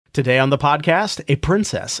Today on the podcast, a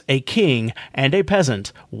princess, a king, and a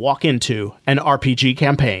peasant walk into an RPG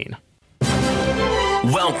campaign.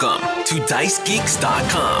 Welcome to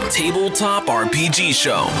DiceGeeks.com Tabletop RPG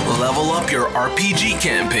Show. Level up your RPG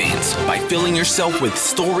campaigns by filling yourself with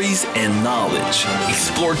stories and knowledge.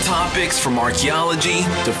 Explore topics from archaeology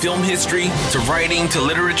to film history to writing to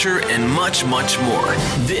literature and much, much more.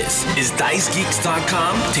 This is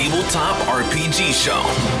DiceGeeks.com Tabletop RPG Show.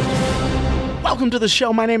 Welcome to the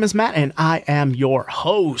show. My name is Matt, and I am your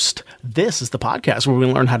host. This is the podcast where we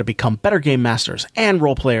learn how to become better game masters and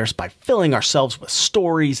role players by filling ourselves with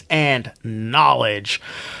stories and knowledge.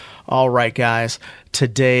 All right, guys,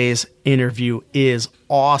 today's interview is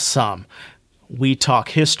awesome. We talk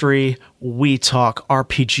history, we talk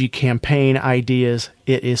RPG campaign ideas.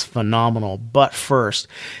 It is phenomenal. But first,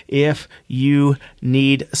 if you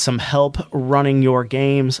need some help running your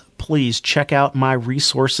games, please check out my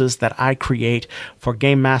resources that I create for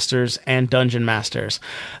game masters and dungeon masters.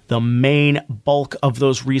 The main bulk of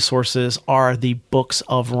those resources are the books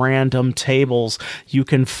of random tables. You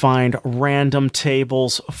can find random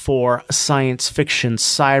tables for science fiction,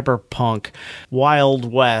 cyberpunk,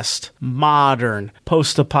 Wild West, modern,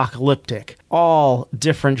 post-apocalyptic, all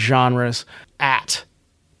different genres at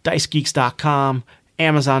DiceGeeks.com,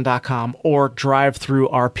 Amazon.com, or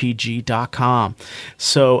DriveThruRPG.com.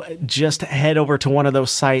 So just head over to one of those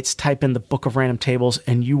sites, type in the Book of Random Tables,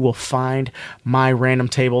 and you will find my random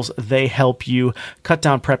tables. They help you cut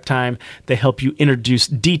down prep time. They help you introduce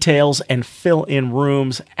details and fill in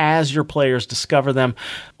rooms as your players discover them.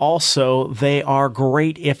 Also, they are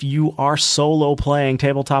great if you are solo playing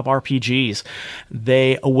tabletop RPGs.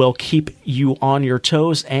 They will keep you on your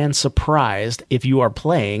toes and surprised if you are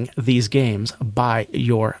playing these games by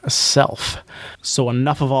yourself. So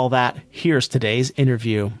enough of all that. Here's today's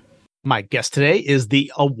interview. My guest today is the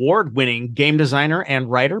award-winning game designer and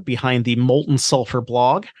writer behind the Molten Sulfur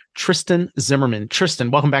blog, Tristan Zimmerman. Tristan,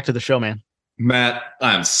 welcome back to the show, man. Matt,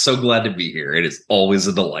 I'm so glad to be here. It is always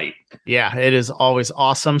a delight. Yeah, it is always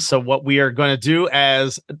awesome. So what we are going to do,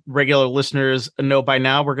 as regular listeners know by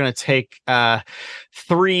now, we're going to take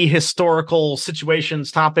three historical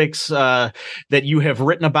situations, topics that you have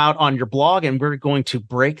written about on your blog, and we're going to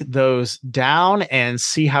break those down and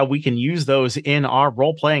see how we can use those in our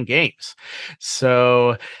role-playing games.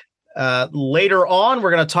 So later on,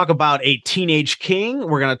 we're going to talk about a teenage king.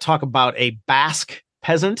 We're going to talk about a Basque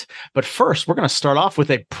peasant. But first, we're going to start off with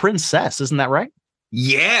a princess. Isn't that right?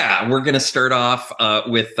 Yeah, we're going to start off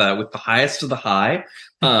with the highest of the high.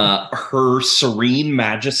 Her Serene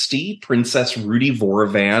Majesty, Princess Rudy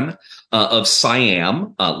Vorovan of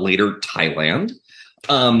Siam, later Thailand.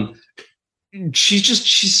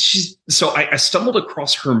 She's so I stumbled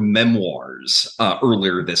across her memoirs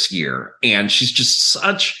earlier this year, and she's just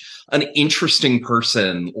such an interesting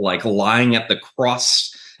person, like lying at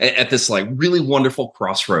this like really wonderful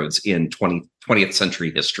crossroads in 20th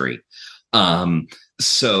century history. It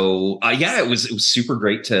was super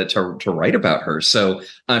great to write about her. So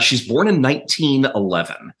she's born in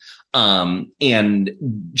 1911. And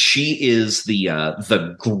she is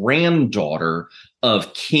the granddaughter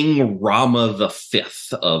of King Rama V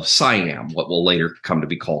of Siam, what will later come to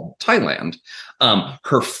be called Thailand.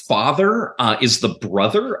 Her father is the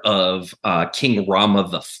brother of King Rama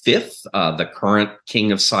V, the current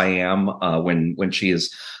king of Siam, when she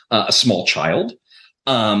is a small child.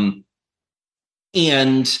 So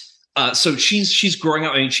she's growing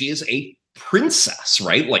up. I mean, she is a princess,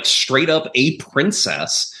 right? Like straight up a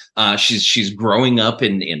princess. She's growing up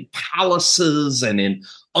in palaces and in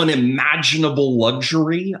unimaginable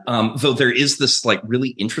luxury. Though there is this like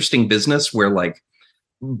really interesting business where, like,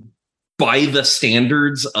 by the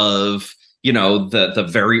standards of, you know, the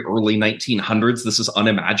very early 1900s, this is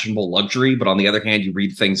unimaginable luxury. But on the other hand, you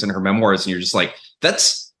read things in her memoirs and you're just like, that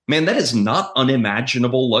is not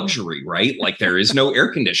unimaginable luxury, right? Like, there is no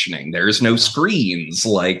air conditioning, there is no screens,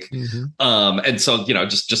 like, and so, you know,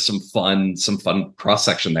 just some fun cross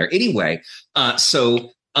section there. Anyway, her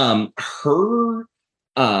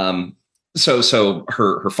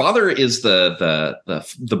father is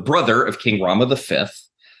the brother of King Rama V.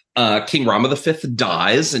 King Rama V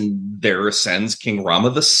dies, and there ascends King Rama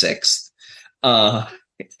VI.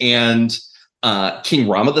 King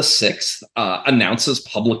Rama VI announces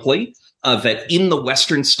publicly that in the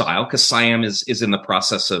Western style, because Siam is in the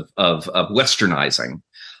process of Westernizing,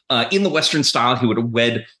 in the Western style, he would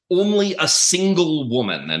wed only a single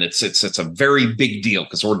woman, and it's a very big deal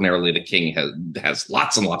because ordinarily the king has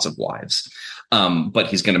lots and lots of wives, but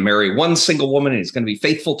he's going to marry one single woman and he's going to be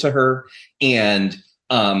faithful to her, and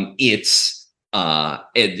it's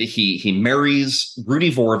And he marries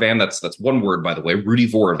Rudy Vorovan. That's one word, by the way, Rudy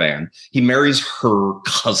Vorovan. He marries her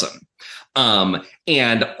cousin.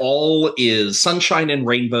 And all is sunshine and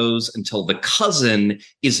rainbows until the cousin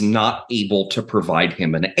is not able to provide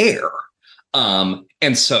him an heir.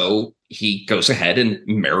 And so he goes ahead and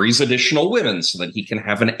marries additional women so that he can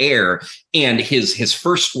have an heir. And his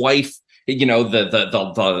first wife, you know,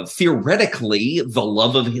 the theoretically the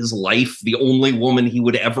love of his life, the only woman he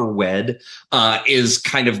would ever wed, is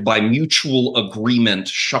kind of by mutual agreement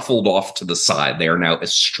shuffled off to the side. They are now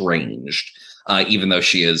estranged. Even though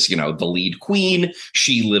she is, you know, the lead queen,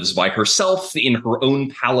 she lives by herself in her own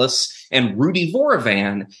palace, and Rudy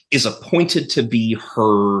Vorovan is appointed to be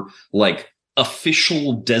her, like,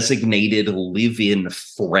 official designated live-in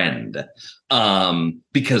friend,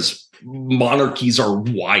 because monarchies are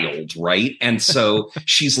wild, right? And so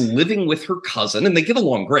she's living with her cousin, and they get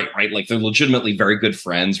along great, right? Like, they're legitimately very good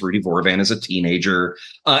friends. Rudy Vorovan is a teenager,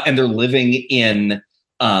 and they're living in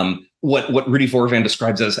what Rudy Vorovan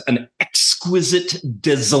describes as an exquisite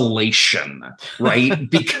desolation, right?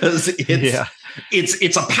 Because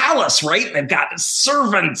it's a palace, right? They've got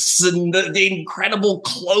servants and the incredible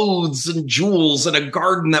clothes and jewels and a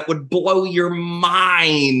garden that would blow your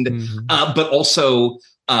mind. But also,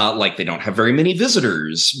 like, they don't have very many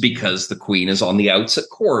visitors because the queen is on the outs at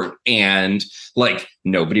court, and like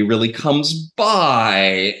nobody really comes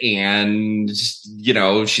by, and you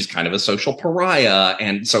know, she's kind of a social pariah.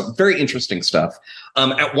 And so very interesting stuff.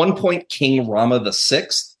 At one point, King Rama VI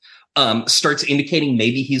starts indicating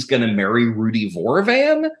maybe he's going to marry Rudy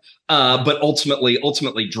Vorovan, but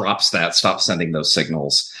ultimately drops that, stops sending those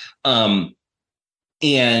signals.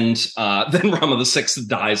 And then Rama VI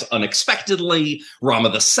dies unexpectedly. Rama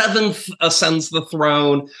VII ascends the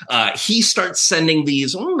throne. He starts sending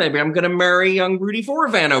these, maybe I'm going to marry young Rudy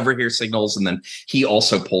Vorovan over here signals. And then he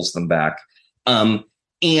also pulls them back.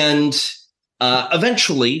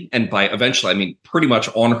 Eventually, and by eventually, I mean pretty much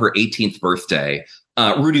on her 18th birthday,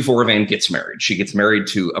 Rudy Vorovan gets married. She gets married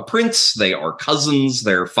to a prince. They are cousins.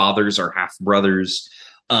 Their fathers are half brothers.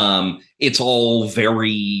 It's all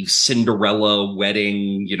very Cinderella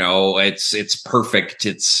wedding, you know, it's perfect.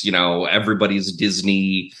 It's, you know, everybody's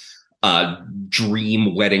Disney,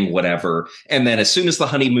 dream wedding, whatever. And then as soon as the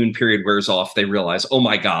honeymoon period wears off, they realize, oh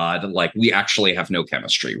my God, like we actually have no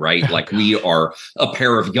chemistry, right? Like we are a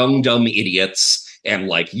pair of young, dumb idiots. And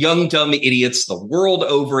like young, dumb idiots the world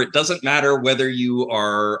over, it doesn't matter whether you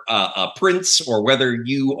are a prince or whether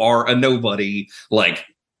you are a nobody, like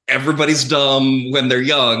everybody's dumb when they're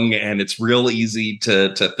young, and it's real easy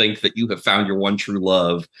to think that you have found your one true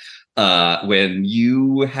love when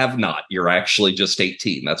you have not. You're actually just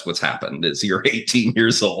 18. That's what's happened, is you're 18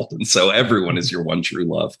 years old, and so everyone is your one true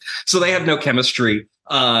love. So they have no chemistry,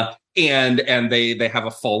 and they have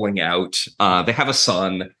a falling out. They have a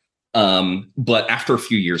son, but after a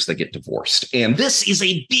few years they get divorced, and this is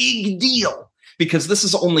a big deal because this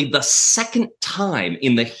is only the second time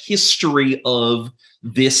in the history of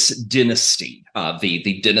this dynasty,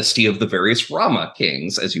 the dynasty of the various Rama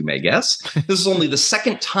kings, as you may guess. This is only the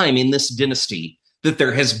second time in this dynasty that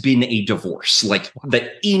there has been a divorce, like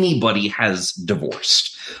that anybody has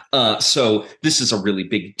divorced. So this is a really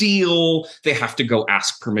big deal. They have to go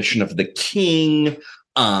ask permission of the king.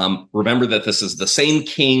 Remember that this is the same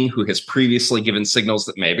king who has previously given signals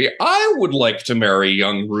that maybe I would like to marry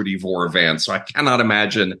young Rudy Vorovan. So I cannot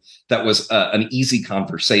imagine that was an easy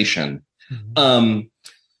conversation.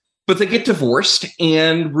 But they get divorced,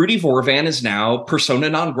 and Rudy Vorovan is now persona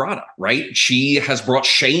non grata, right? She has brought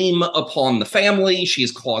shame upon the family. She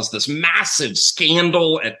has caused this massive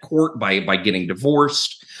scandal at court by getting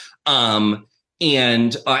divorced. And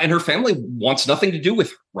her family wants nothing to do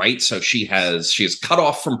with her, right? So she is cut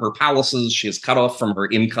off from her palaces. She is cut off from her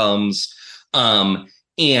incomes, and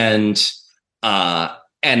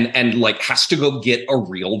like has to go get a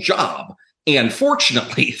real job. And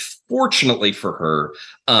fortunately for her,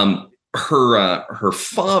 her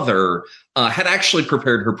father had actually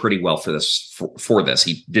prepared her pretty well for this.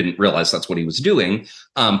 He didn't realize that's what he was doing,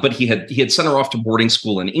 but he had sent her off to boarding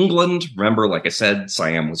school in England. Remember, like I said,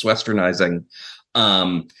 Siam was westernizing,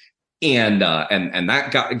 and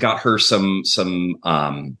that got her some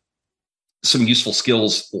useful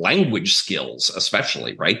skills, language skills,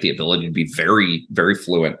 especially, right? The ability to be very, very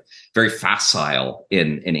fluent, very facile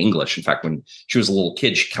in English. In fact, when she was a little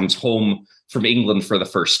kid, she comes home from England for the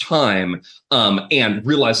first time, and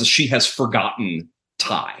realizes she has forgotten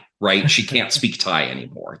Thai, right? She can't speak Thai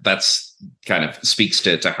anymore. That's kind of speaks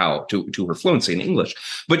to her fluency in English.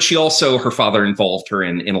 But she also, her father involved her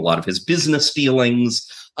in a lot of his business dealings.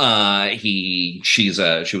 She was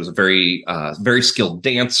a very skilled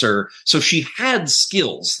dancer. So she had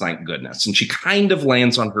skills, thank goodness. And she kind of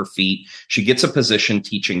lands on her feet. She gets a position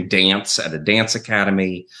teaching dance at a dance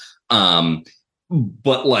academy.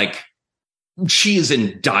 But like, she is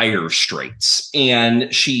in dire straits,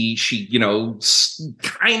 and she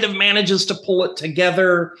kind of manages to pull it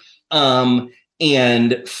together.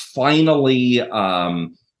 And finally,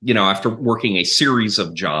 after working a series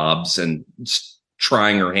of jobs and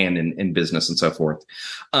trying her hand in business and so forth,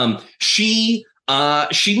 she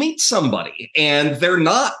meets somebody, and they're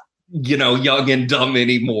not, young and dumb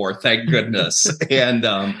anymore, thank goodness. And,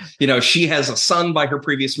 she has a son by her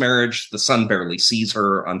previous marriage. The son barely sees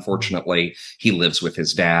her, unfortunately. He lives with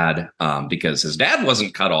his dad, because his dad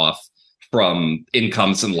wasn't cut off from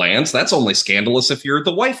incomes and lands. That's only scandalous if you're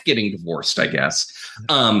the wife getting divorced, I guess.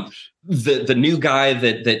 The new guy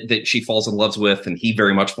that she falls in love with, and he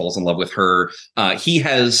very much falls in love with her, he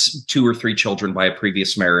has 2 or 3 children by a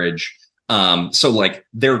previous marriage. So like,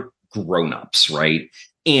 they're grown-ups, right?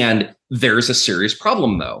 And there's a serious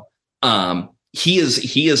problem, though. He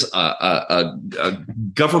is a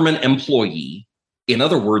government employee. In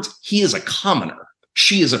other words, he is a commoner.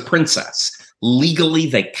 She is a princess. Legally,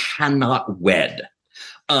 they cannot wed.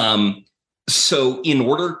 So in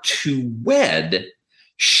order to wed,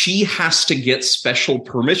 she has to get special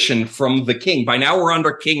permission from the king. By now, we're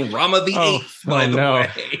under King Rama VIII, by the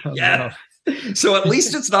way. Yeah. No. So at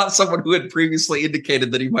least it's not someone who had previously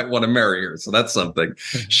indicated that he might want to marry her. So that's something.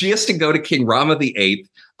 She has to go to King Rama VIII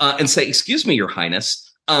and say, "Excuse me, Your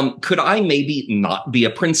Highness, could I maybe not be a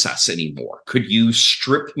princess anymore? Could you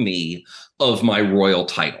strip me of my royal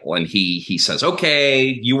title?" And he says,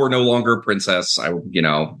 "Okay, you are no longer a princess.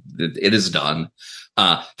 It is done."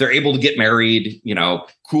 They're able to get married.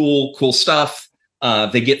 Cool stuff.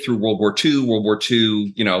 They get through World War II. World War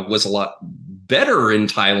II, was a lot better in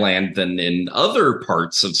Thailand than in other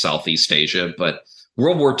parts of Southeast Asia, but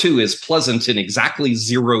World War II is pleasant in exactly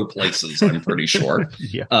 0 places, I'm pretty sure.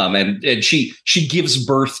 Yeah. And she gives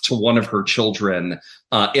birth to one of her children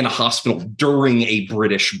in a hospital during a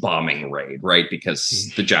British bombing raid, right?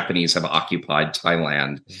 Because the Japanese have occupied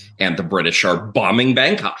Thailand, and the British are bombing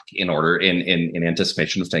Bangkok in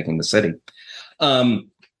anticipation of taking the city.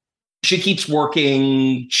 She keeps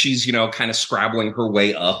working. She's, kind of scrabbling her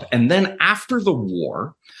way up. And then after the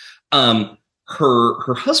war,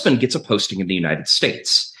 her husband gets a posting in the United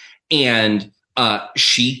States, and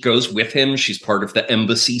she goes with him. She's part of the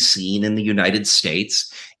embassy scene in the United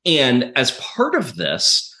States. And as part of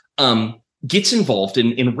this, gets involved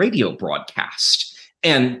in radio broadcast.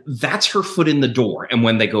 And that's her foot in the door. And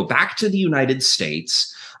when they go back to the United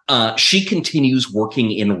States, she continues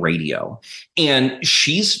working in radio, and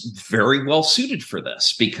she's very well suited for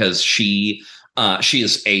this because she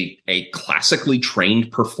is a classically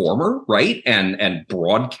trained performer, right? And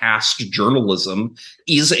broadcast journalism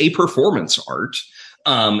is a performance art.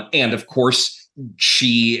 And of course,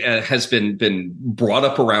 she has been brought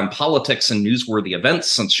up around politics and newsworthy events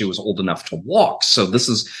since she was old enough to walk. So this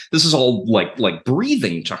is all like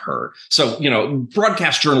breathing to her. So,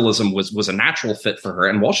 broadcast journalism was a natural fit for her.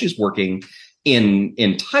 And while she's working in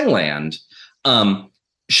Thailand,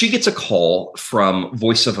 she gets a call from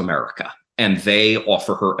Voice of America, and they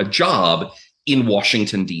offer her a job in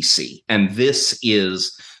Washington, D.C. And this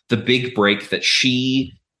is the big break that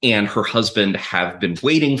she and her husband have been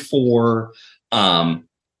waiting for.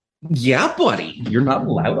 Yeah, buddy, you're not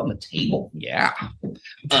allowed on the table. Yeah.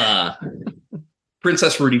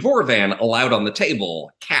 Princess Rudy Vorvan allowed on the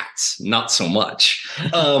table. Cats, not so much.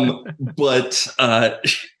 But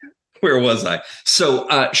where was I? So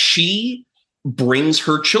she brings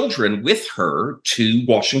her children with her to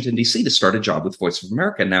Washington, D.C. to start a job with Voice of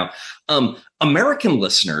America. Now, American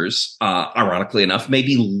listeners, ironically enough, may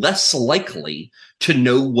be less likely to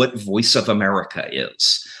know what Voice of America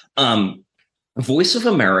is. Voice of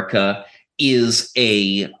America is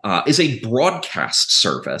a broadcast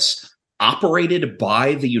service operated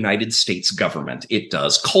by the United States government. It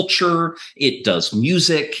does culture, it does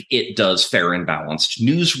music, it does fair and balanced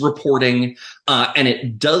news reporting, and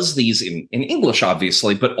it does these in English,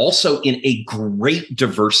 obviously, but also in a great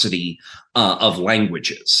diversity of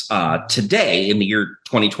languages. Today, in the year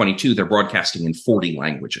 2022, they're broadcasting in 40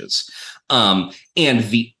 languages. And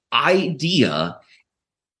the idea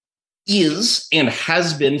is, and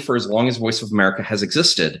has been for as long as Voice of America has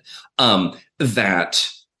existed,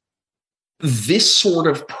 that this sort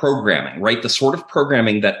of programming, right, the sort of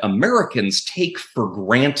programming that Americans take for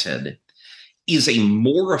granted, is a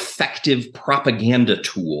more effective propaganda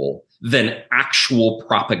tool than actual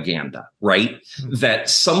propaganda, right? Mm-hmm. That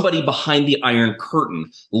somebody behind the Iron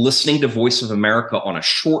Curtain listening to Voice of America on a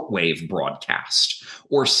shortwave broadcast,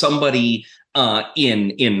 or somebody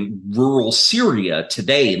in rural Syria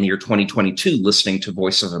today in the year 2022 listening to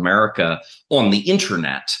Voice of America on the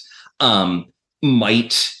internet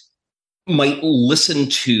might listen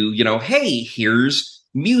to, hey, here's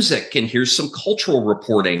music, and here's some cultural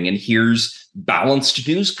reporting, and here's balanced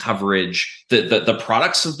news coverage, the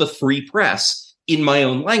products of the free press in my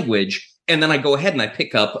own language. And then I go ahead and I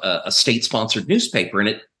pick up a state-sponsored newspaper, and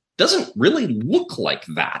it doesn't really look like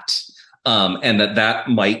that. And that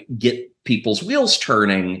might get people's wheels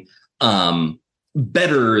turning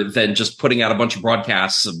better than just putting out a bunch of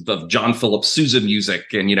broadcasts of John Philip Sousa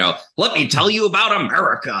music and, let me tell you about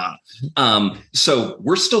America. So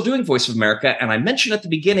we're still doing Voice of America. And I mentioned at the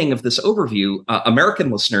beginning of this overview,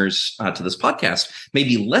 American listeners to this podcast may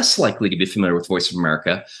be less likely to be familiar with Voice of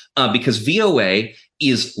America because VOA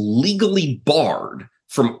is legally barred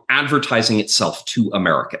from advertising itself to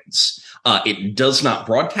Americans. It does not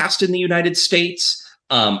broadcast in the United States.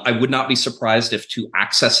 I would not be surprised if to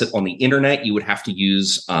access it on the internet, you would have to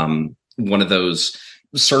use one of those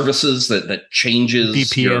services that changes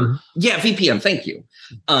VPN. VPN. Thank you.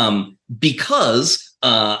 Because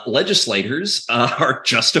legislators are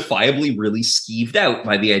justifiably really skeeved out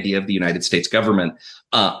by the idea of the United States government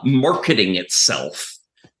marketing itself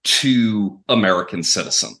to American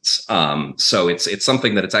citizens. So it's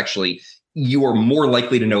something that it's actually you are more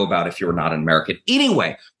likely to know about if you're not an American.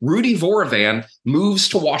 Anyway, Rudy Vorovan moves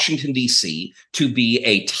to Washington, D.C. to be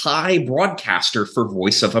a Thai broadcaster for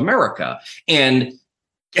Voice of America. And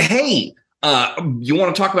hey, you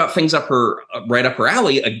want to talk about things right up her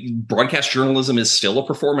alley. Broadcast journalism is still a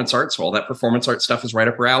performance art. So all that performance art stuff is right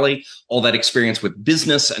up her alley. All that experience with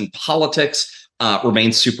business and politics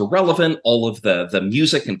remains super relevant. All of the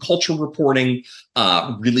music and culture reporting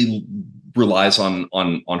really relies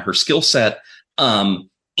on her skill set.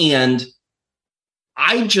 And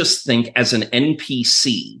I just think as an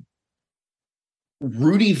NPC,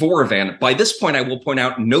 Rudy Vorovan, by this point, I will point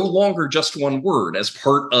out, no longer just one word. As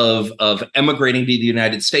part of emigrating to the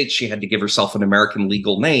United States, she had to give herself an American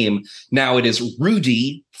legal name. Now it is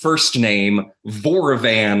Rudy, first name,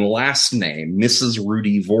 Vorovan, last name, Mrs.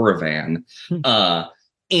 Rudy Vorovan.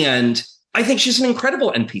 And I think she's an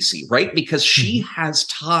incredible NPC, right? Because she has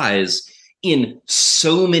ties in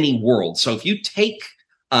so many worlds. So if you take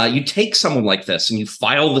someone like this and you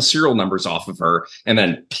file the serial numbers off of her and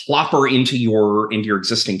then plop her into your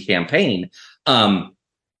existing campaign,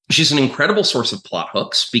 she's an incredible source of plot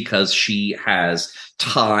hooks because she has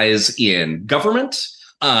ties in government.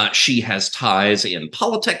 She has ties in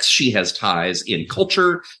politics. She has ties in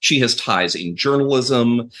culture. She has ties in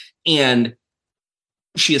journalism. And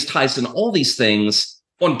she has ties in all these things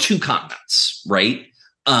on two continents, right?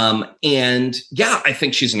 And yeah, I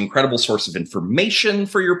think she's an incredible source of information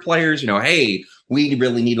for your players. Hey, we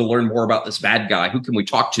really need to learn more about this bad guy. Who can we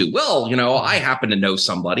talk to? Well, I happen to know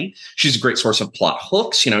somebody. She's a great source of plot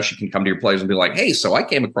hooks. She can come to your players and be like, hey, so I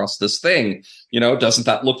came across this thing. Doesn't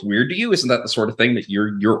that look weird to you? Isn't that the sort of thing that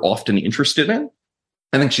you're often interested in?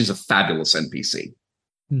 I think she's a fabulous NPC.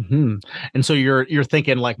 Mm-hmm. And so you're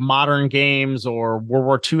thinking like modern games or World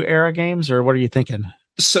War II era games, or what are you thinking?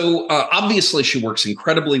 So obviously she works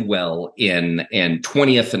incredibly well in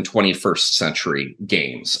 20th and 21st century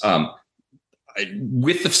games,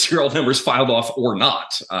 with the serial numbers filed off or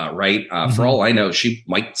not, right? For all I know, she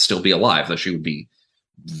might still be alive, though she would be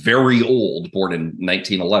very old, born in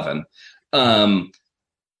 1911.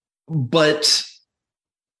 But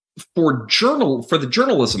for the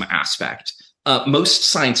journalism aspect, most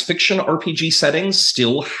science fiction RPG settings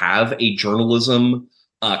still have a journalism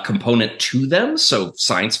component to them. So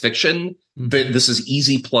science fiction, this is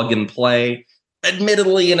easy plug and play.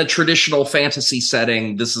 Admittedly, in a traditional fantasy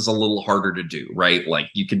setting, this is a little harder to do, right?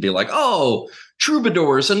 Like you can be like, oh,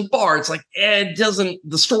 troubadours and bards, like it doesn't,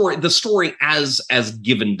 the story as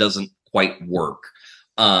given doesn't quite work.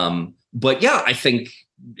 But yeah, I think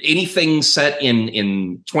anything set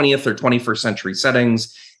in 20th or 21st century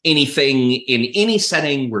settings, anything in any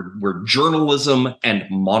setting where journalism and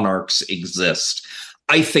monarchs exist,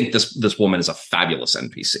 I think this woman is a fabulous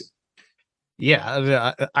NPC.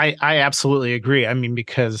 Yeah, I absolutely agree. I mean,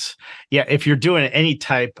 because if you're doing any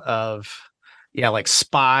type of like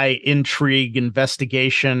spy, intrigue,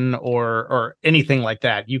 investigation, or anything like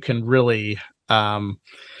that, you can really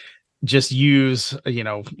just use,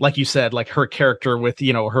 like you said, like her character with,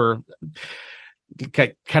 her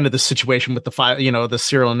kind of the situation with the file, the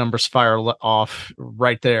serial numbers fire off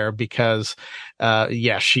right there, because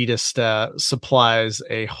she just supplies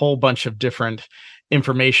a whole bunch of different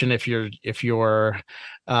information if you're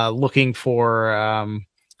looking for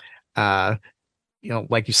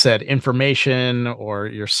like you said, information, or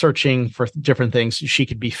you're searching for different things. She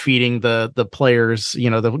could be feeding the players,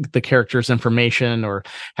 the characters information, or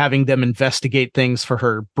having them investigate things for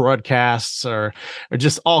her broadcasts, or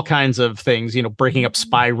just all kinds of things, breaking up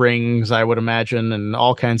spy rings, I would imagine, and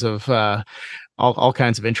all kinds of all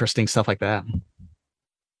kinds of interesting stuff like that.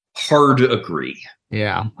 Hard to agree.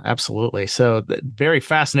 Yeah, absolutely. So very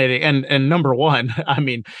fascinating. And number one, I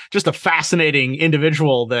mean, just a fascinating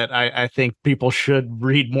individual that I think people should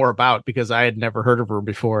read more about, because I had never heard of her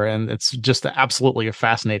before. And it's just absolutely a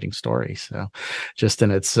fascinating story. So just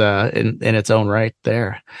in its in its own right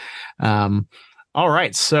there. All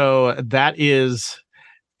right. So that is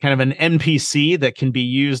kind of an NPC that can be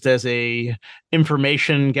used as a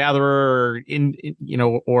information gatherer,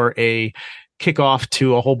 or a kickoff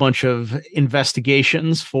to a whole bunch of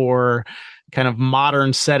investigations for kind of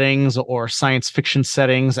modern settings or science fiction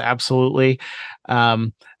settings. Absolutely.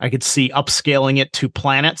 I could see upscaling it to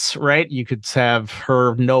planets, right? You could have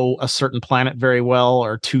her know a certain planet very well,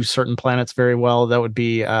 or two certain planets very well. That would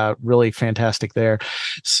be really fantastic there.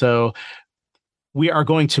 So we are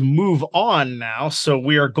going to move on now. So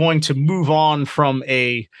we are going to move on from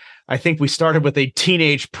I think we started with a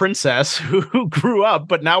teenage princess who grew up,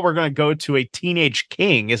 but now we're going to go to a teenage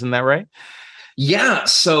king. Isn't that right? Yeah.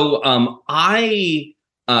 So I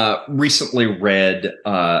recently read,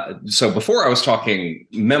 so before I was talking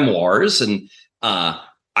memoirs, and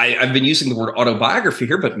I've been using the word autobiography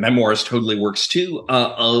here, but memoirs totally works too,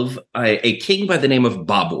 of a king by the name of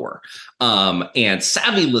Babur. And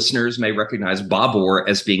savvy listeners may recognize Babur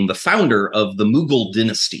as being the founder of the Mughal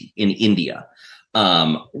dynasty in India.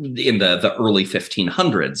 In the early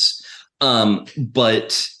 1500s.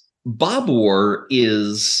 But Babur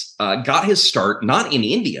got his start not in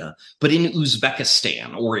India, but in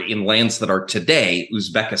Uzbekistan, or in lands that are today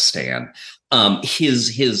Uzbekistan.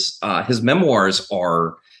 His memoirs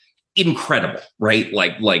are incredible, right?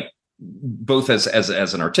 Like both as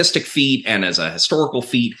an artistic feat and as a historical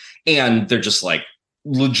feat. And they're just like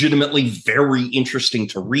legitimately very interesting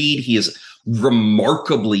to read. He is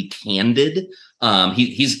remarkably candid.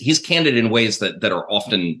 He's candid in ways that are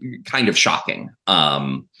often kind of shocking.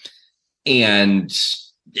 And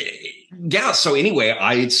yeah, so anyway,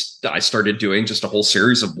 I started doing just a whole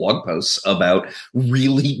series of blog posts about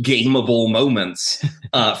really gameable moments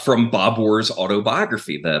from Babur's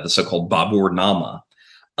autobiography, the so-called Babur Nama.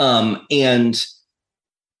 And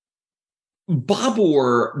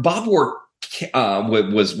Babur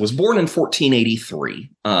was born in 1483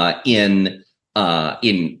 in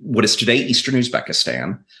what is today Eastern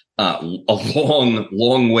Uzbekistan, a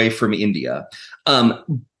long way from India.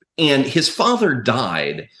 And his father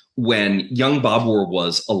died when young Babur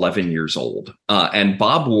was 11 years old. And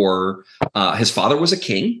Babur, his father was a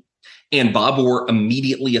king, and Babur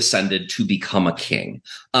immediately ascended to become a king.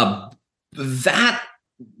 That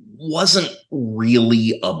wasn't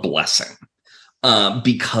really a blessing,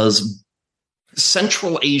 because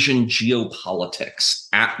Central Asian geopolitics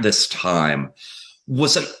at this time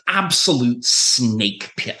was an absolute snake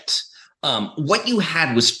pit. What you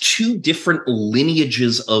had was two different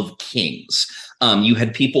lineages of kings. You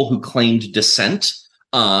had people who claimed descent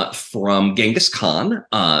from Genghis Khan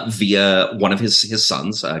via one of his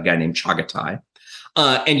sons, a guy named Chagatai.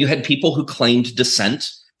 And you had people who claimed descent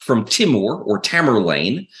from Timur or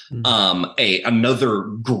Tamerlane, another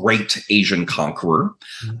great Asian conqueror.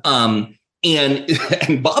 And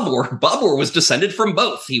Babur was descended from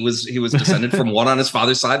both. He was descended from one on his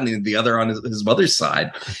father's side and the other on his mother's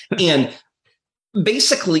side. And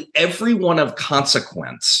basically everyone of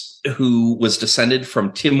consequence who was descended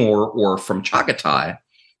from Timur or from Chagatai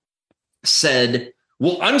said,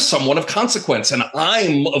 well, I'm someone of consequence, and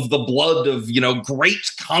I'm of the blood of,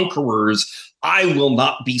 great conquerors. I will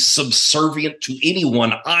not be subservient to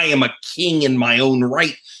anyone. I am a king in my own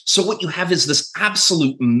right. So what you have is this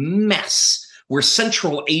absolute mess where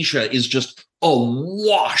Central Asia is just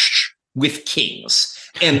awash with kings.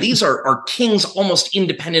 And these are kings almost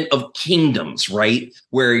independent of kingdoms, right?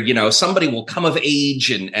 Where, somebody will come of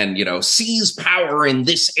age and seize power in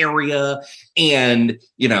this area. And,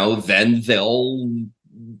 then they'll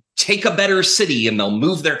take a better city and they'll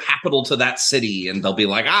move their capital to that city. And they'll be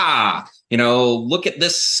like, look at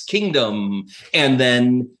this kingdom. And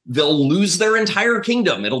then they'll lose their entire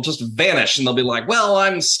kingdom. It'll just vanish. And they'll be like, well,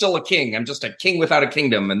 I'm still a king. I'm just a king without a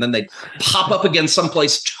kingdom. And then they pop up again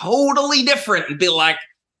someplace totally different and be like,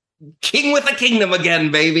 king with a kingdom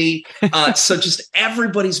again, baby. So just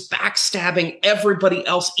everybody's backstabbing everybody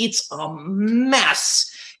else. It's a mess.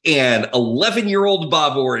 And 11-year-old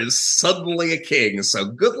Babur is suddenly a king. So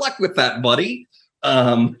good luck with that, buddy.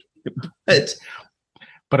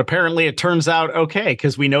 But apparently it turns out okay,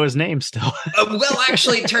 because we know his name still. Well,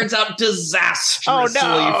 actually, it turns out disastrously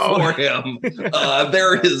for him.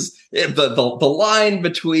 There is the line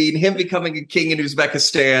between him becoming a king in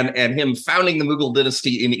Uzbekistan and him founding the Mughal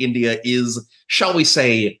dynasty in India is, shall we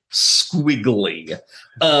say, squiggly.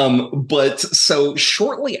 But so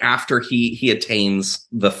shortly after he attains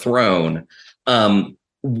the throne,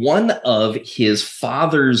 one of his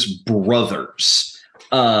father's brothers,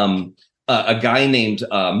 a guy named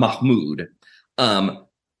Mahmud.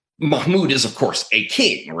 Mahmud is, of course, a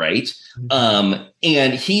king, right?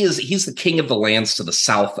 And he's the king of the lands to the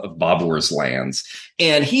south of Babur's lands.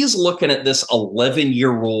 And he's looking at this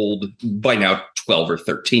 11-year-old, by now 12 or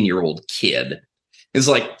 13-year-old kid. Is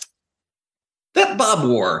like, that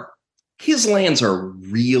Babur, his lands are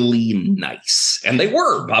really nice. And they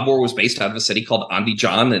were. Babur was based out of a city called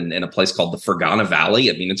Andijan and a place called the Fergana Valley.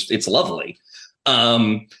 I mean, it's lovely.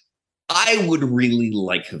 I would really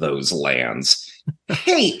like those lands.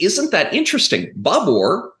 Hey, isn't that interesting?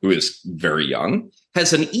 Babur, who is very young,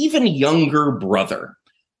 has an even younger brother.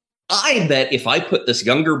 I bet if I put this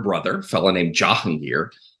younger brother, a fellow named Jahangir,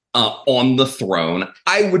 on the throne,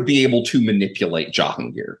 I would be able to manipulate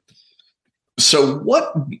Jahangir. So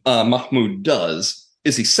what Mahmud does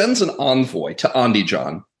is he sends an envoy to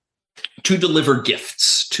Andijan to deliver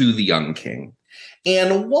gifts to the young king.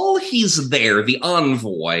 And while he's there, the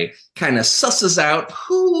envoy kind of susses out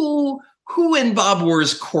who in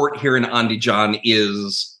Babur's court here in Andijan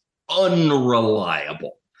is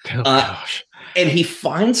unreliable. Oh, gosh. And he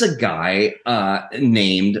finds a guy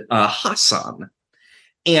named Hassan.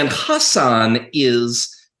 And Hassan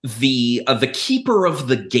is the keeper of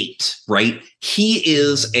the gate, right? He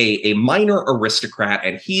is a minor aristocrat,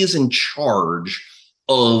 and he is in charge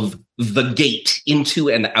of the gate into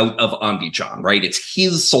and out of Andijan, right? It's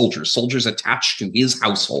his soldiers attached to his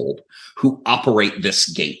household who operate this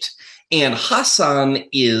gate. And Hassan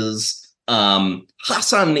is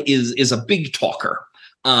a big talker,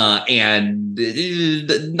 and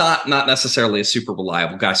not necessarily a super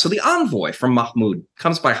reliable guy. So the envoy from Mahmud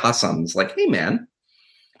comes by Hassan and is like, hey man,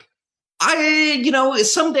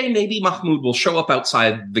 someday maybe Mahmud will show up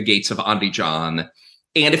outside the gates of Andijan.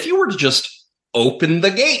 And if you were to just open the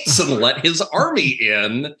gates and let his army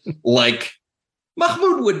in, like,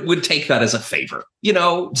 Mahmud would take that as a favor,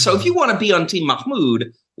 So if you want to be on Team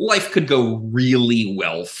Mahmud, life could go really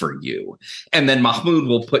well for you. And then Mahmud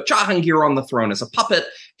will put Jahangir on the throne as a puppet,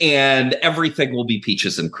 and everything will be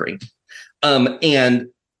peaches and cream. And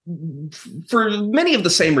for many of the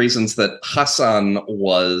same reasons that Hassan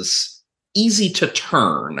was easy to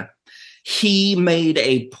turn, he made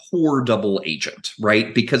a poor double agent,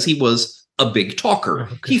 right? Because he was a big talker.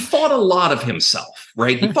 Okay. He thought a lot of himself,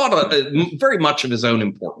 right? He thought very much of his own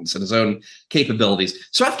importance and his own capabilities.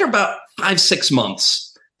 So after about 5-6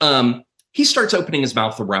 months, he starts opening his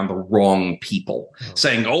mouth around the wrong people,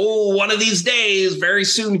 saying, one of these days, very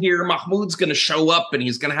soon here, Mahmud's going to show up and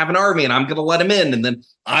he's going to have an army and I'm going to let him in. And then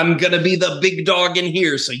I'm going to be the big dog in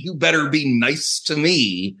here. So you better be nice to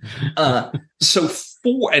me. And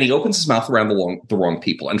he opens his mouth around the wrong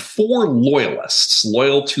people. And 4 loyalists,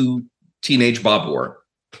 loyal to teenage Babur,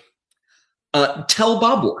 tell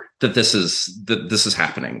Babur that this is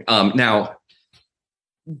happening. Now,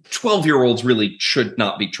 12-year-olds really should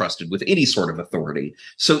not be trusted with any sort of authority.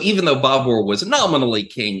 So even though Babur was nominally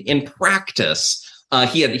king, in practice,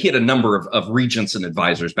 he had a number of regents and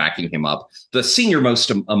advisors backing him up. The senior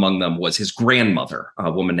most among them was his grandmother,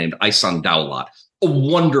 a woman named Ihsan Daulat, a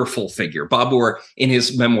wonderful figure. Babur, in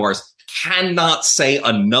his memoirs, cannot say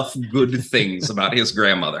enough good things about his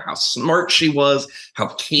grandmother, how smart she was, how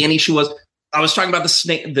canny she was. I was talking about the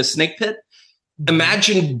snake pit.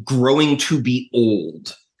 Imagine growing to be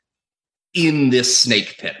old in this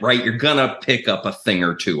snake pit, right? You're going to pick up a thing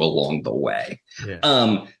or two along the way.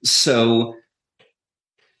 Yeah. So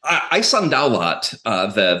Ihsan Daulat,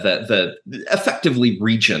 the effectively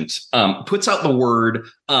regent, puts out the word,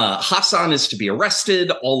 Hassan is to be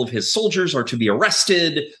arrested. All of his soldiers are to be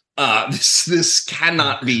arrested. This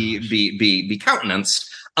cannot be countenanced.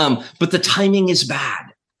 But the timing is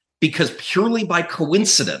bad because purely by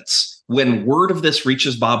coincidence, when word of this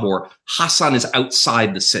reaches Babur, Hassan is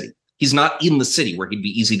outside the city. He's not in the city where he'd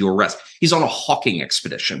be easy to arrest. He's on a hawking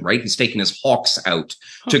expedition, right? He's taking his hawks out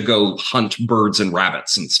to go hunt birds and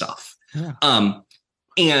rabbits and stuff. Yeah.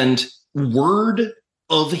 And word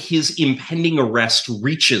of his impending arrest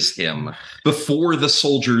reaches him before the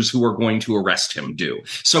soldiers who are going to arrest him do.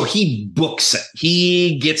 So he books it.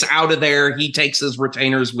 He gets out of there. He takes his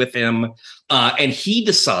retainers with him, and he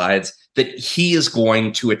decides that he is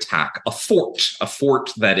going to attack a fort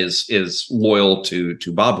that is loyal to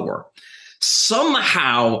Babur.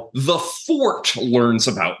 Somehow the fort learns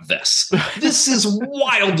about this. This is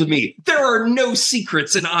wild to me. There are no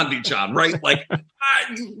secrets in Andijan, right? Like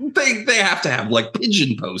they have to have like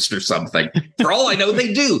pigeon post or something. For all I know,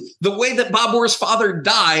 they do. The way that Babur's father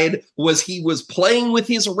died was he was playing with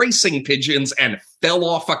his racing pigeons and fell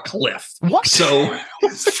off a cliff. What? So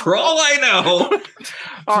for all I know,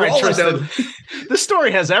 all right, Tristan, this story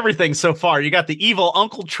has everything so far. You got the evil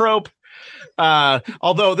uncle trope.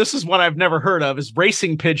 Although this is one I've never heard of, is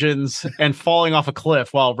racing pigeons and falling off a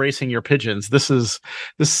cliff while racing your pigeons. This is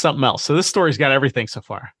something else. So this story's got everything so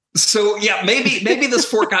far. So yeah, maybe this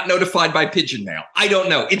fort got notified by pigeon mail. I don't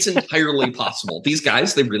know. It's entirely possible. These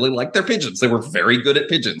guys, they really like their pigeons. They were very good at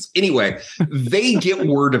pigeons. Anyway, they get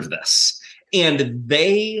word of this and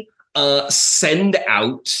they send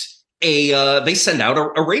out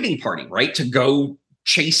a raiding party, right, to go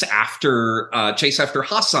chase after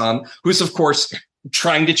Hassan, who's of course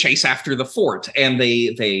trying to chase after the fort, and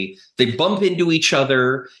they bump into each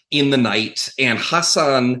other in the night, and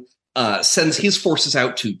Hassan sends his forces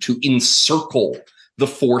out to encircle the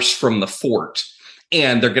force from the fort,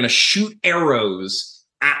 and they're going to shoot arrows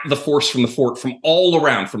at the force from the fort from all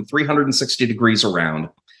around, from 360 degrees around.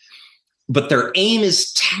 But their aim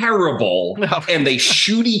is terrible, and they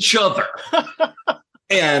shoot each other.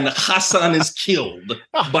 And Hassan is killed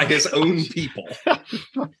by his own people.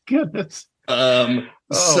 My goodness.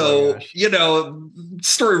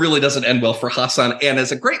 Story really doesn't end well for Hassan. And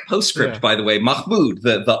as a great postscript, by the way, Mahmoud,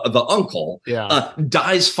 the uncle,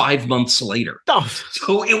 dies 5 months later. Oh.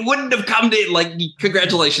 So it wouldn't have come to, like,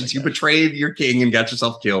 congratulations, you betrayed your king and got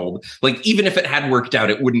yourself killed. Like, even if it had worked out,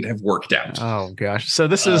 it wouldn't have worked out. Oh gosh. So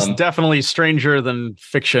this is definitely stranger than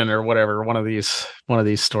fiction or whatever, one of these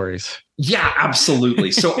stories. Yeah,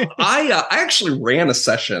 absolutely. So I actually ran a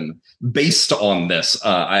session based on this.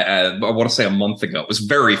 I want to say a month ago. It was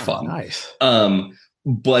very fun. Nice.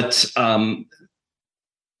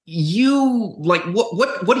 You like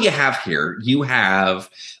what do you have here? You have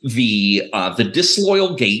the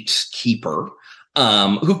disloyal gatekeeper,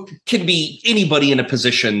 who can be anybody in a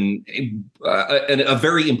position, a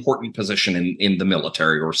very important position in the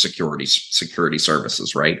military or security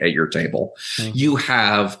services, right, at your table. Mm-hmm. You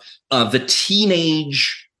have the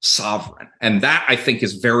teenage sovereign, and that I think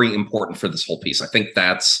is very important for this whole piece. I think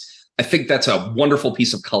that's a wonderful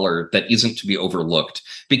piece of color that isn't to be overlooked,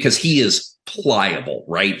 because he is pliable,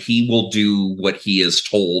 right? He will do what he is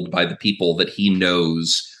told by the people that he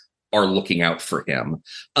knows are looking out for him.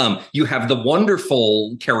 You have the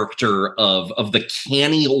wonderful character of the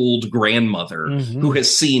canny old grandmother, mm-hmm. who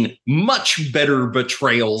has seen much better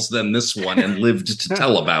betrayals than this one and lived to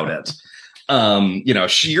tell about it.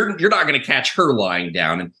 You're not going to catch her lying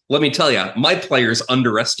down. And let me tell you, my players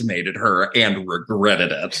underestimated her and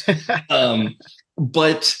regretted it.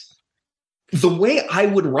 But the way I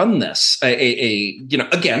would run this,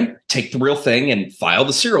 again, take the real thing and file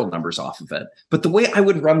the serial numbers off of it. But the way I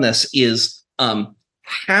would run this is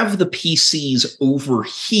have the PCs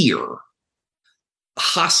overhear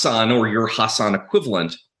Hassan, or your Hassan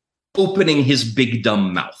equivalent, opening his big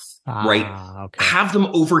dumb mouth. Right. Okay. Have them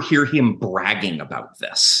overhear him bragging about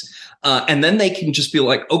this. And then they can just be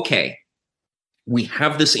like, okay, we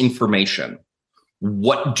have this information.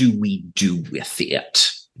 What do we do with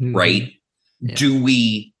it? Mm-hmm. Right. Yeah. Do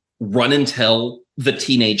we run and tell the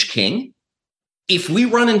teenage king? If we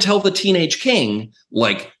run and tell the teenage king,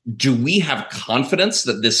 like, do we have confidence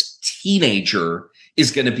that this teenager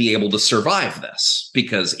is going to be able to survive this?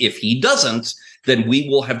 Because if he doesn't, then we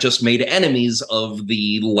will have just made enemies of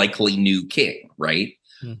the likely new king, right?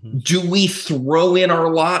 Mm-hmm. Do we throw in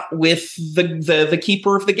our lot with the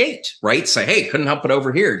keeper of the gate, right? Say, hey, couldn't help but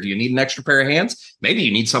over here. Do you need an extra pair of hands? Maybe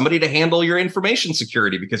you need somebody to handle your information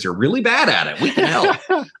security because you're really bad at it. We can help.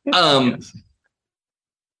 Yes.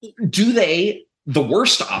 Do they, the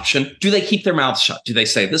worst option, do they keep their mouths shut? Do they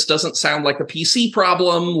say, this doesn't sound like a PC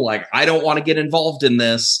problem? Like, I don't want to get involved in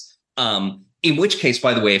this. In which case,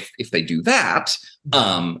 by the way, if they do that,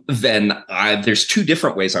 then there's two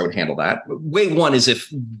different ways I would handle that. Way one is if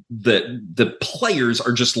the players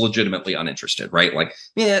are just legitimately uninterested, right? Like,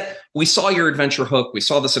 yeah, we saw your adventure hook. We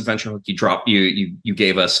saw this adventure hook you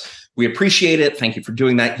gave us. We appreciate it. Thank you for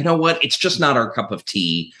doing that. You know what? It's just not our cup of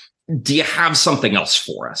tea. Do you have something else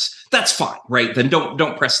for us? That's fine, right? Then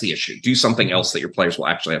don't press the issue. Do something else that your players will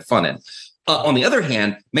actually have fun in. On the other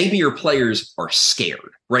hand, maybe your players are scared,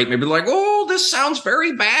 right? Maybe they're like, oh, this sounds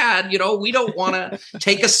very bad. We don't want to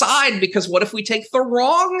take a side because what if we take the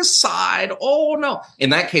wrong side? Oh, no. In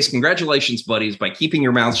that case, congratulations, buddies. By keeping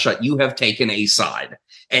your mouth shut, you have taken a side.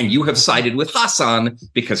 And you have sided with Hassan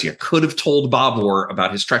because you could have told Babur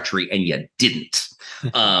about his treachery and you didn't.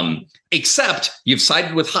 Except you've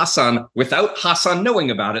sided with Hassan without Hassan knowing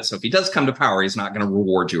about it. So if he does come to power, he's not going to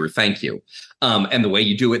reward you or thank you. And the way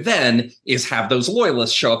you do it then is have those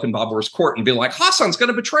loyalists show up in Babur's court and be like, Hassan's going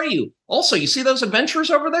to betray you. Also, you see those adventurers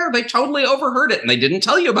over there? They totally overheard it and they didn't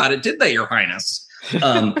tell you about it, did they, Your Highness?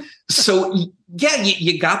 So yeah,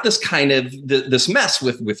 you got this kind of this mess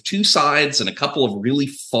with two sides and a couple of really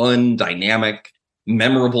fun, dynamic,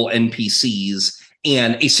 memorable NPCs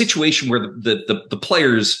and a situation where the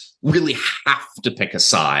players really have to pick a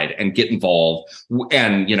side and get involved.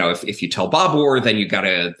 And, if you tell Babur, then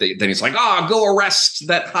then he's like, go arrest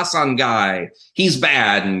that Hassan guy. He's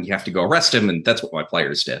bad. And you have to go arrest him. And that's what my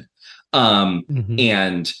players did.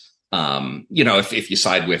 And, if you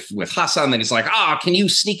side with Hassan, then he's like, can you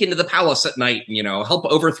sneak into the palace at night and, help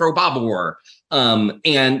overthrow Babur?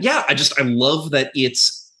 And yeah, I love that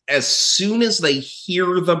it's as soon as they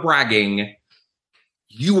hear the bragging,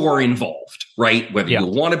 you are involved, right? Whether you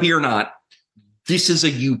want to be or not, this is a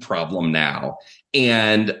you problem now.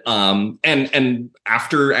 And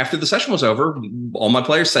after the session was over, all my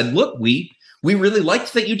players said, look, we really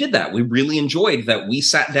liked that you did that. We really enjoyed that we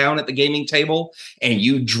sat down at the gaming table and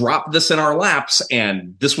you dropped this in our laps.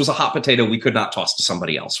 And this was a hot potato we could not toss to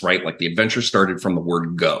somebody else, right? Like the adventure started from the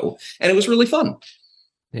word go. And it was really fun.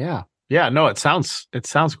 Yeah. Yeah, no, it sounds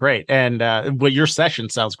great. And your session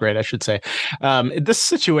sounds great, I should say. This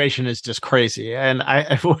situation is just crazy. And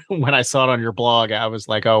I when I saw it on your blog, I was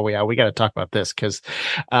like, oh, yeah, we got to talk about this because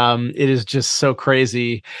it is just so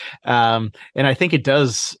crazy. And I think it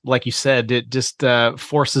does, like you said, it just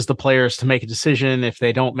forces the players to make a decision. If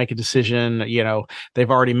they don't make a decision,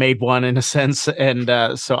 they've already made one in a sense.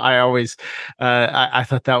 And so I always I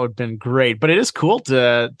thought that would have been great. But it is cool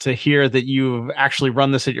to hear that you've actually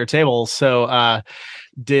run this at your table. So,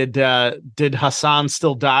 did Hassan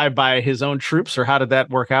still die by his own troops, or how did that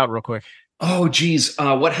work out, real quick? Oh, geez,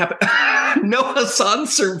 what happened? No, Hassan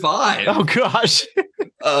survived. Oh gosh,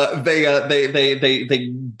 they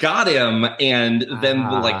got him, and then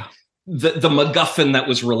the MacGuffin that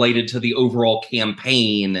was related to the overall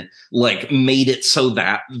campaign, made it so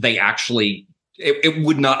that they actually it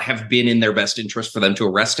would not have been in their best interest for them to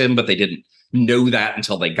arrest him, but they didn't know that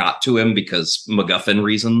until they got to him because MacGuffin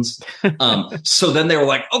reasons. So then they were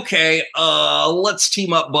like, okay, let's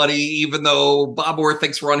team up, buddy, even though Babur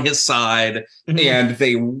thinks we're on his side. And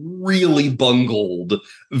they really bungled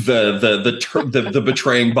the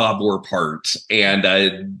betraying Babur part. And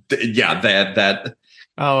that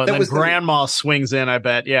Oh, and then Grandma swings in, I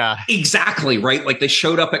bet. Yeah. Exactly, right? Like they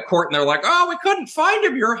showed up at court and they're like, oh, we couldn't find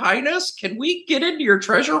him, Your Highness. Can we get into your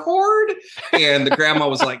treasure hoard? And the grandma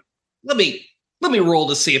was like, let me roll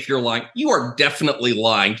to see if you're lying. You are definitely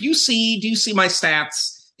lying. Do you see my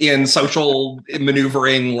stats in social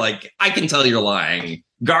maneuvering? Like, I can tell you're lying.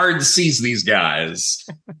 Guards seize these guys.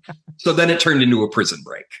 So then it turned into a prison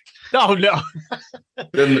break. Oh, no.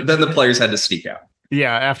 Then the players had to sneak out.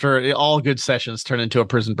 Yeah, after all good sessions turn into a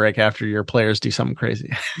prison break after your players do something crazy.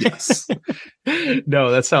 Yes. No,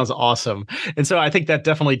 that sounds awesome. And so I think that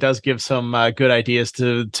definitely does give some good ideas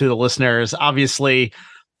to the listeners. Obviously,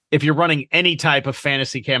 if you're running any type of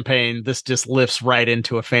fantasy campaign, this just lifts right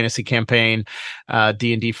into a fantasy campaign,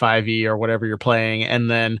 D&D 5e or whatever you're playing. And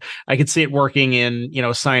then I could see it working in,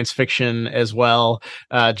 science fiction as well.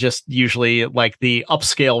 Just usually like the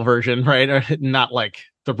upscale version, right? Or not like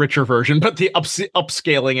the richer version, but the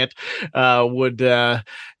upscaling it would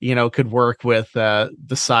could work with the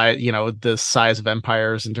size of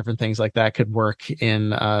empires and different things like that could work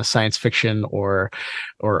in science fiction or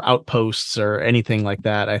outposts or anything like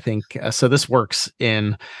that. I think so. This works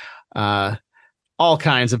in all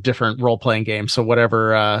kinds of different role-playing games. So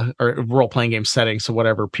whatever or role-playing game settings. So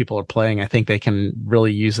whatever people are playing, I think they can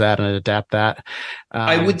really use that and adapt that.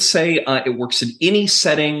 I would say it works in any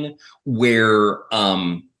setting where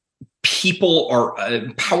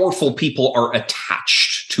powerful people are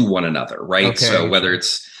attached to one another, right? Okay. So whether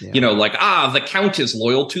it's, the count is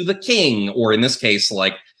loyal to the king, or in this case,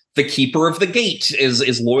 like the keeper of the gate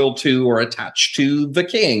is loyal to or attached to the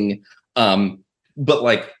king. But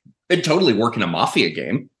like it'd totally work in a mafia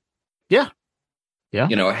game. Yeah. Yeah.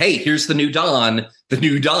 Hey, here's the new Don. The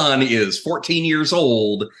new Don is 14 years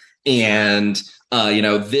old. And,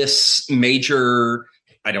 this major,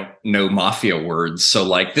 I don't know mafia words. So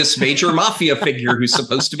like this major mafia figure who's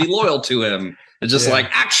supposed to be loyal to him It's just like,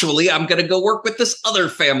 actually, I'm going to go work with this other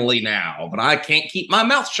family now, but I can't keep my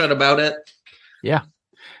mouth shut about it. Yeah.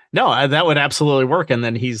 No, that would absolutely work. And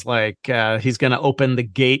then he's like, he's going to open the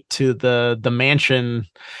gate to the mansion,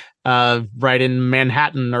 right in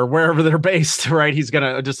Manhattan or wherever they're based. Right, he's going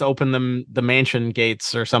to just open the mansion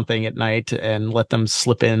gates or something at night and let them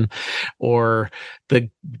slip in, or the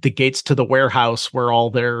gates to the warehouse where all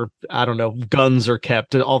their, I don't know, guns are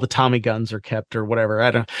kept, all the Tommy guns are kept or whatever.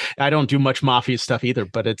 I don't do much mafia stuff either,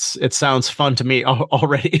 but it sounds fun to me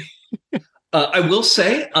already. I will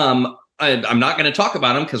say, I'm not going to talk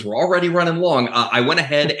about them because we're already running long. I went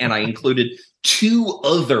ahead and I included 2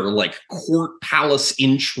 other like court palace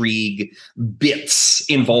intrigue bits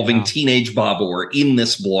involving teenage Babur in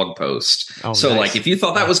this blog post. Oh, so nice. Like, if you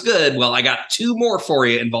thought that was good, well, I got 2 more for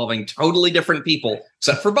you involving totally different people,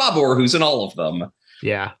 except for Babur, who's in all of them.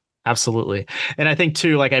 Yeah. Absolutely. And I think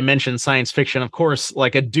too, like I mentioned, science fiction, of course,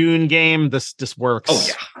 like a Dune game, this works. Oh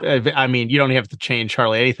yeah. I mean, you don't have to change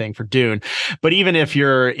hardly anything for Dune, but even if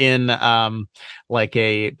you're in like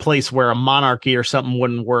a place where a monarchy or something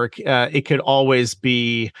wouldn't work, it could always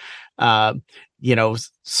be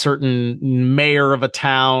certain mayor of a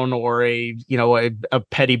town or a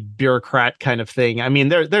petty bureaucrat kind of thing. I mean,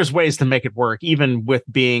 there's ways to make it work, even with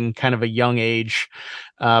being kind of a young age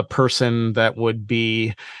person that would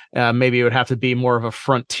be, maybe it would have to be more of a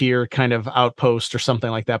frontier kind of outpost or something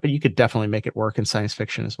like that, but you could definitely make it work in science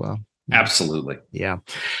fiction as well. Absolutely. Yeah.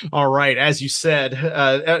 All right. As you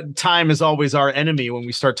said, time is always our enemy when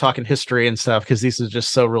we start talking history and stuff, because these are just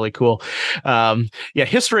so really cool.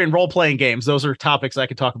 History and role-playing games, those are topics I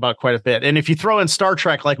could talk about quite a bit. And if you throw in Star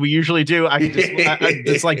Trek like we usually do, I can just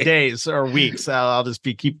it's like days or weeks. I'll just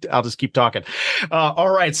keep talking. All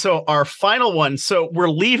right. So our final one. So we're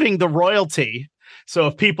leaving the royalty. So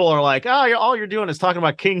if people are like, oh, all you're doing is talking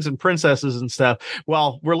about kings and princesses and stuff,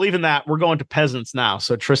 well, we're leaving that. We're going to peasants now.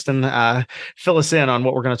 So Tristan, fill us in on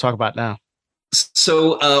what we're going to talk about now.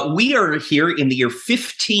 So we are here in the year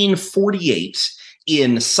 1548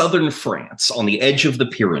 in southern France on the edge of the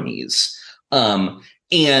Pyrenees.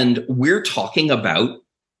 And we're talking about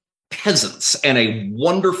peasants and a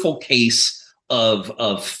wonderful case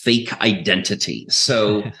of fake identity.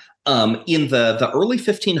 So in the early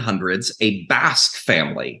 1500s, a Basque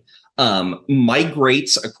family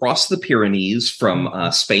migrates across the Pyrenees from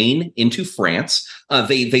Spain into France.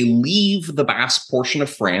 They leave the Basque portion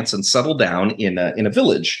of France and settle down in a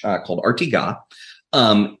village called Artigas.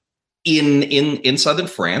 In southern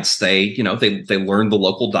France, they learn the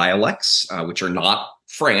local dialects, which are not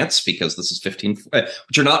France, because this is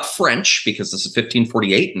which are not French, because this is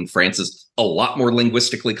 1548, and France is a lot more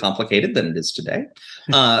linguistically complicated than it is today.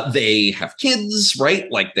 They have kids,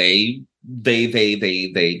 right? Like they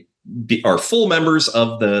are full members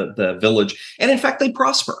of the village, and in fact, they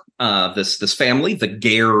prosper. This family, the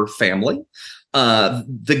Guerre family,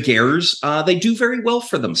 the Guerres, they do very well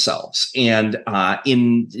for themselves, and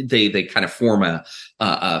they kind of form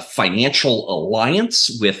a financial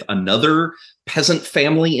alliance with another peasant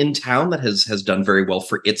family in town that has done very well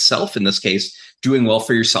for itself. In this case, doing well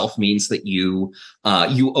for yourself means that you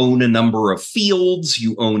own a number of fields,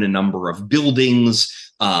 you own a number of buildings.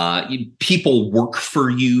 People work for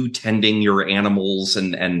you, tending your animals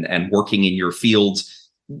and working in your fields.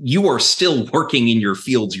 You are still working in your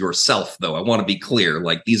fields yourself, though. I want to be clear.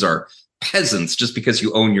 Like, these are peasants. Just because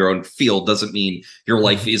you own your own field doesn't mean your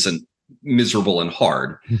life isn't miserable and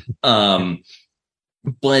hard.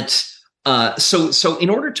 So in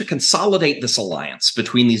order to consolidate this alliance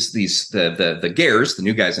between the Guerres, the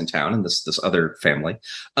new guys in town, and this other family,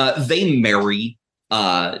 they marry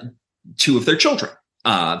 2 of their children.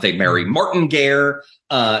 They marry Martin Guerre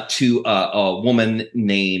to a woman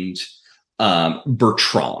named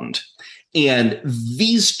Bertrand. And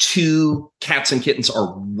these 2 cats and kittens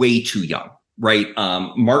are way too young, right?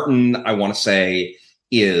 Martin, I want to say,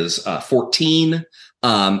 is 14.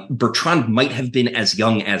 Bertrand might have been as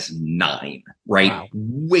young as 9, right? Wow.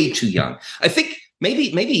 Way too young. I think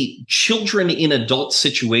maybe children in adult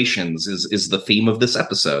situations is the theme of this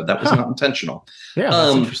episode. That was not intentional. Yeah,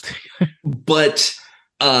 that's interesting. But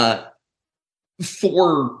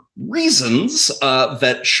for reasons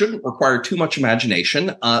that shouldn't require too much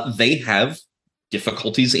imagination, they have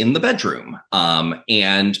difficulties in the bedroom,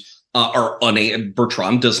 and are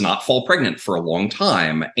Bertrand does not fall pregnant for a long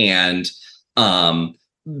time, and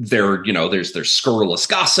there's scurrilous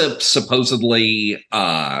gossip. Supposedly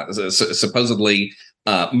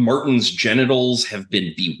Martin's genitals have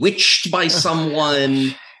been bewitched by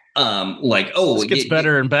someone. This gets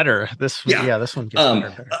better and better. This one gets better and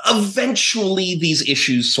better. Eventually, these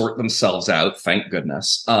issues sort themselves out, thank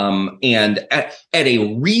goodness. And at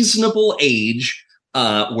a reasonable age,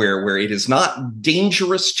 where it is not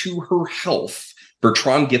dangerous to her health,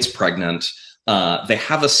 Bertrand gets pregnant. They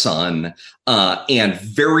have a son, and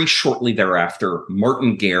very shortly thereafter,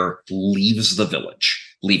 Martin Guerre leaves the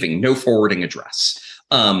village, leaving no forwarding address.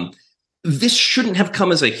 This shouldn't have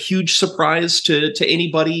come as a huge surprise to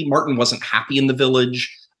anybody. Martin wasn't happy in the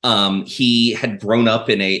village. He had grown up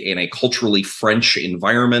in a culturally French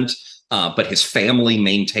environment, but his family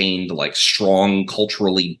maintained like strong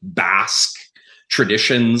culturally Basque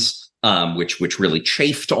traditions, which really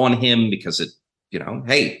chafed on him because it,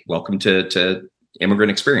 hey, welcome to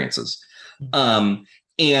immigrant experiences. The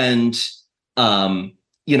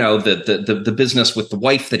business with the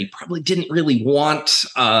wife that he probably didn't really want,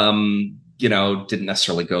 didn't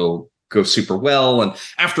necessarily go super well. And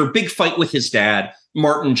after a big fight with his dad,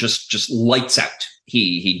 Martin just lights out.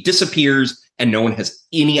 He disappears, and no one has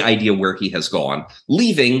any idea where he has gone,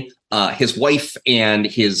 leaving his wife and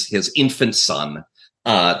his infant son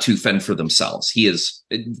to fend for themselves. He's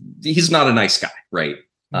not a nice guy, right?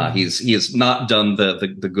 He has not done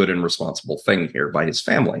the good and responsible thing here by his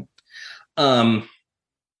family.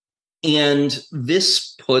 And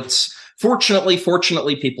this puts, fortunately,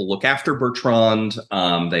 people look after Bertrand.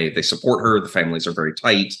 They support her. The families are very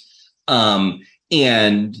tight. But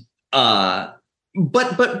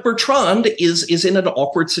Bertrand is in an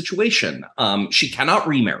awkward situation. She cannot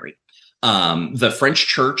remarry. The French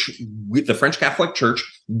Catholic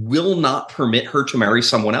Church will not permit her to marry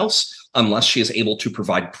someone else unless she is able to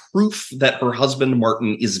provide proof that her husband,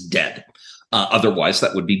 Martin, is dead. Otherwise,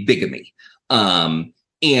 that would be bigamy. There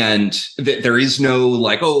is no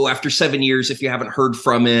after 7 years, if you haven't heard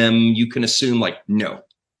from him, you can assume no,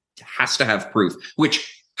 it has to have proof,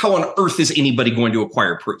 which how on earth is anybody going to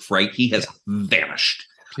acquire proof, right? He has vanished.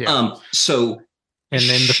 Yeah. And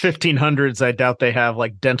in the 1500s, I doubt they have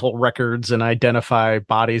dental records and identify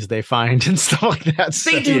bodies they find and stuff like that.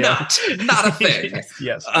 They do not a thing.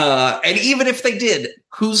 Yes. And even if they did,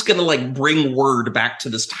 who's going to bring word back to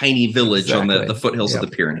this tiny village on the foothills of the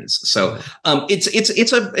Pyrenees? So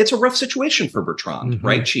it's a rough situation for Bertrand,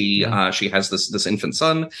 right? She has this infant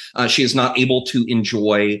son. She is not able to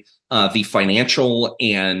enjoy the financial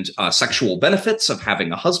and sexual benefits of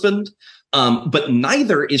having a husband. But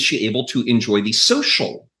neither is she able to enjoy the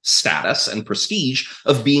social status and prestige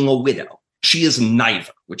of being a widow. She is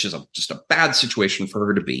neither, which is just a bad situation for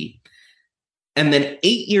her to be. And then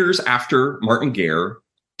 8 years after Martin Guerre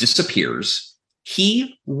disappears,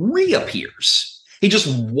 he reappears. He just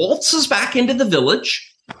waltzes back into the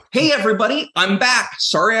village. Hey, everybody, I'm back.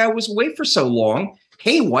 Sorry I was away for so long.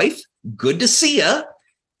 Hey, wife, good to see ya.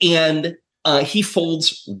 And he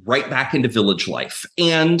folds right back into village life.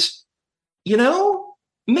 And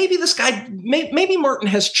maybe this guy, maybe Martin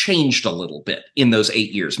has changed a little bit in those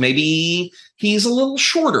 8 years. Maybe he's a little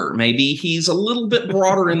shorter. Maybe he's a little bit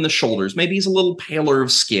broader in the shoulders. Maybe he's a little paler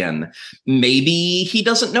of skin. Maybe he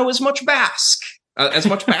doesn't know as much Basque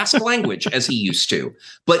language as he used to.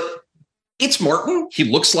 But it's Martin. He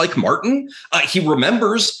looks like Martin. He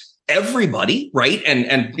remembers everybody, right?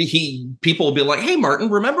 And people will be like, hey, Martin,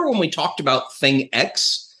 remember when we talked about thing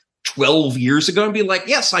X 12 years ago? And be like,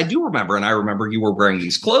 yes, I do remember. And I remember you were wearing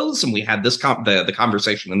these clothes and we had this the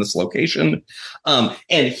conversation in this location.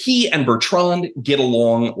 And he and Bertrand get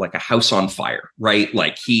along like a house on fire, right?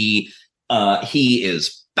 He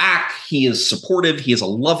is back. He is supportive. He is a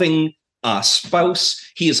loving spouse.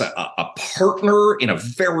 He is a partner in a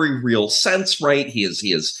very real sense, right? He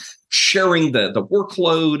is sharing the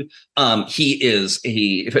workload.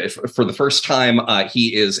 For the first time,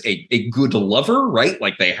 he is a good lover, right?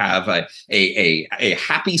 They have a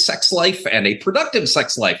happy sex life and a productive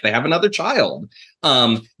sex life. They have another child.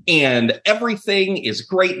 And everything is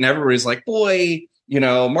great. And everybody's like, boy,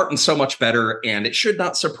 Martin's so much better. And it should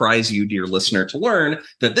not surprise you, dear listener, to learn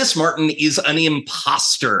that this Martin is an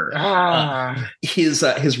imposter.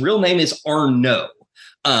 His real name is Arnaud.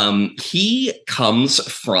 He comes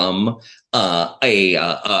from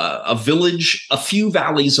a village a few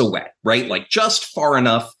valleys away, right? Just far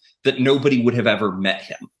enough that nobody would have ever met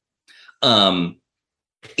him.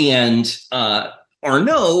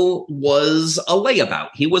 Arnaud was a layabout.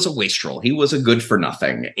 He was a wastrel. He was a good for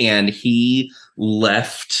nothing. And he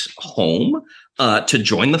left home to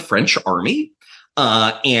join the French army.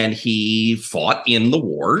 And he fought in the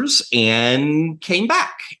wars and came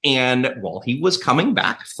back. And while he was coming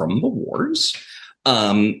back from the wars,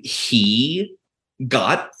 he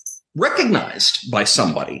got recognized by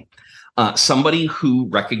somebody who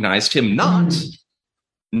recognized him not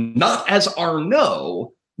not as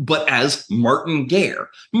Arnaud, but as Martin Guerre.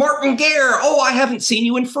 Martin Guerre, oh, I haven't seen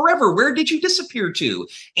you in forever. Where did you disappear to?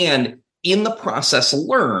 And in the process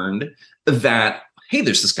learned that, hey,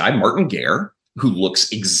 there's this guy, Martin Guerre, who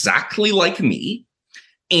looks exactly like me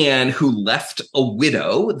and who left a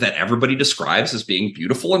widow that everybody describes as being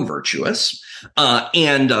beautiful and virtuous.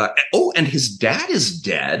 And his dad is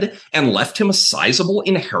dead and left him a sizable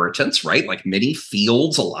inheritance, right? Like many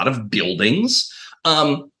fields, a lot of buildings.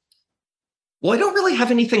 Well, I don't really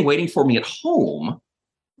have anything waiting for me at home.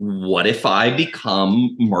 What if I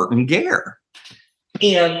become Martin Guerre?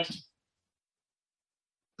 And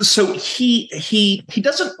so he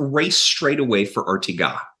doesn't race straight away for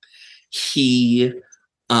Artigas. He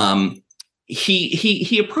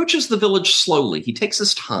approaches the village slowly. He takes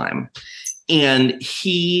his time, and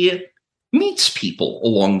he meets people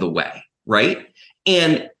along the way, right?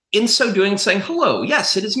 And in so doing, saying, hello,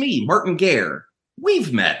 yes, it is me, Martin Guerre.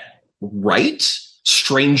 We've met, right?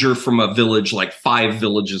 Stranger from a village like 5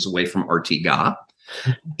 villages away from Artigas.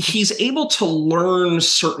 He's able to learn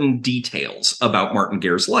certain details about Martin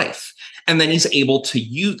Guerre's life. And then he's able to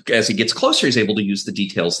use, as he gets closer, he's able to use the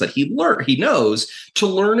details that he knows to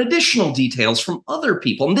learn additional details from other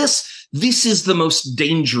people. And this is the most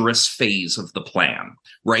dangerous phase of the plan,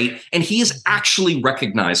 right? And he is actually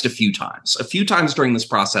recognized a few times during this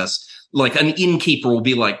process. Like an innkeeper will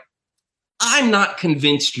be like, I'm not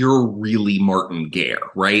convinced you're really Martin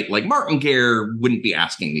Guerre, right? Like Martin Guerre wouldn't be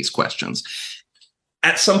asking these questions.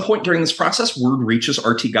 At some point during this process, word reaches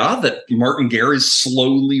Artigas that Martin Guerre is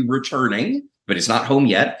slowly returning, but he's not home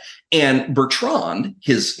yet. And Bertrand,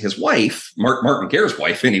 his wife, Martin Guerre's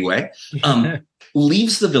wife anyway,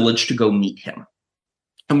 leaves the village to go meet him.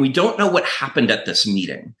 And we don't know what happened at this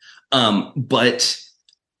meeting, but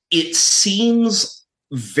it seems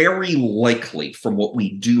very likely from what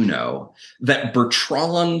we do know that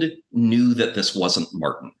Bertrand knew that this wasn't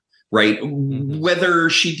Martin. Right. Mm-hmm. Whether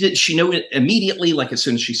she knew it immediately, like as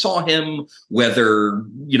soon as she saw him, whether,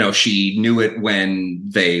 she knew it when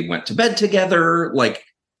they went to bed together, like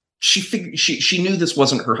she knew this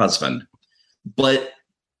wasn't her husband, but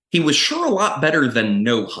he was sure a lot better than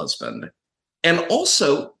no husband. And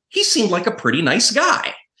also he seemed like a pretty nice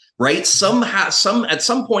guy, right? at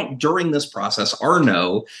some point during this process,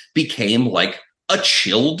 Arnaud became like a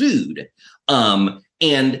chill dude.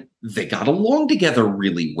 And they got along together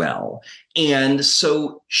really well. And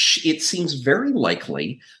so it seems very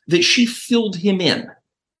likely that she filled him in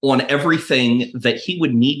on everything that he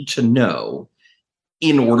would need to know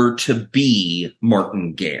in order to be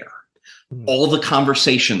Martin Guerre. All the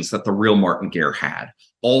conversations that the real Martin Guerre had,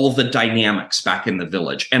 all the dynamics back in the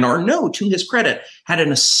village. And Arnaud, to his credit, had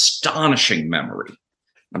an astonishing memory.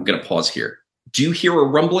 I'm going to pause here. Do you hear a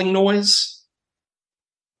rumbling noise?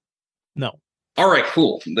 No. All right,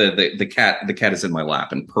 cool. The cat is in my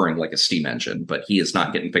lap and purring like a steam engine, but he is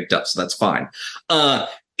not getting picked up, so that's fine.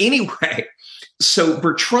 Anyway, so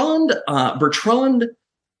Bertrand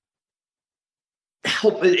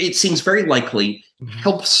it seems very likely,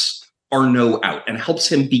 helps Arnaud out and helps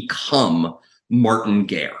him become Martin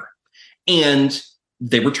Guerre. And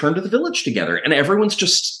they return to the village together, and everyone's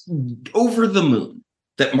just over the moon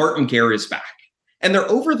that Martin Guerre is back. And they're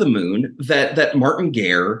over the moon that Martin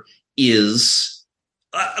Guerre is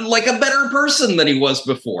like a better person than he was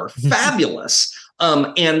before. Fabulous.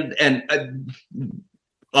 And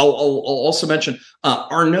I'll also mention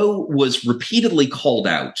Arnaud was repeatedly called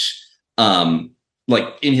out, like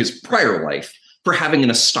in his prior life, for having an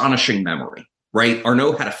astonishing memory. Right?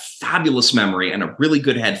 Arnaud had a fabulous memory and a really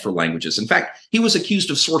good head for languages. In fact, he was accused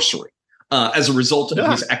of sorcery as a result of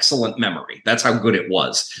his excellent memory. That's how good it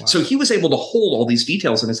was. Wow. So he was able to hold all these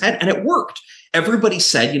details in his head, and it worked. Everybody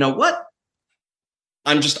said, you know what?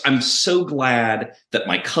 I'm so glad that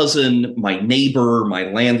my cousin, my neighbor, my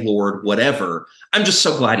landlord, whatever, I'm just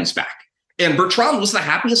so glad he's back. And Bertrand was the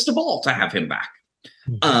happiest of all to have him back.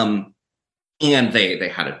 Mm-hmm. And they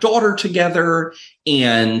had a daughter together,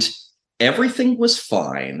 and everything was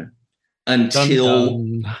fine until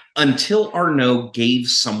Arnaud gave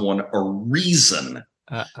someone a reason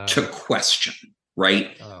to question,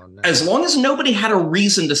 right? Oh, no. As long as nobody had a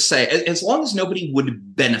reason to say, as long as nobody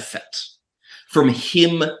would benefit from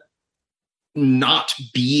him not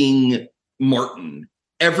being Martin,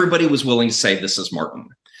 everybody was willing to say this is Martin.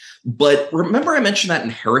 But remember I mentioned that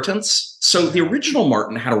inheritance? So the original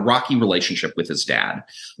Martin had a rocky relationship with his dad.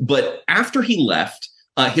 But after he left,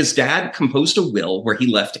 his dad composed a will where he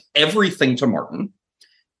left everything to Martin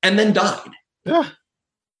and then died. Yeah.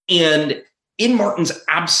 And in Martin's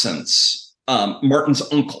absence, Martin's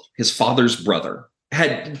uncle, his father's brother,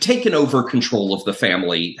 had taken over control of the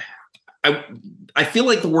family. I feel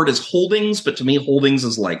like the word is holdings, but to me, holdings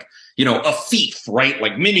is like, a fief, right?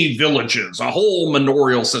 Like many villages, a whole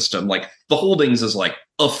manorial system. Like the holdings is like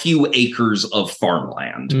a few acres of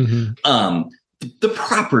farmland. Mm-hmm. The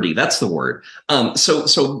property, that's the word.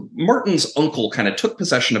 So Martin's uncle kind of took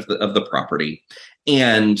possession of the property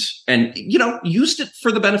and used it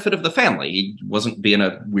for the benefit of the family. He wasn't being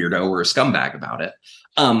a weirdo or a scumbag about it.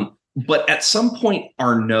 But at some point,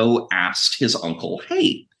 Arnaud asked his uncle,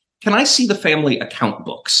 "Hey, can I see the family account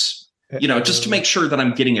books? Just to make sure that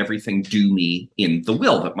I'm getting everything due me in the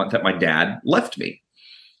will that my dad left me."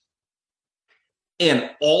 And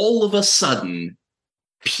all of a sudden,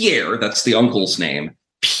 Pierre, that's the uncle's name,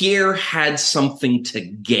 Pierre had something to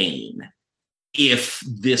gain if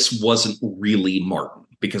this wasn't really Martin.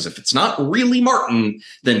 Because if it's not really Martin,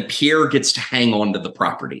 then Pierre gets to hang on to the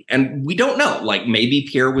property. And we don't know. Like, maybe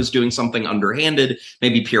Pierre was doing something underhanded.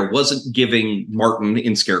 Maybe Pierre wasn't giving Martin,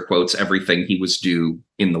 in scare quotes, everything he was due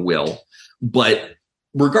in the will. But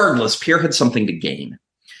regardless, Pierre had something to gain.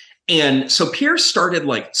 And so Pierre started,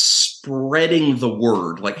 spreading the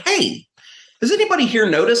word. Like, hey, has anybody here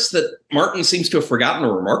noticed that Martin seems to have forgotten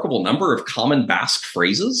a remarkable number of common Basque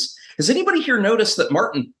phrases? Has anybody here noticed that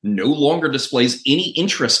Martin no longer displays any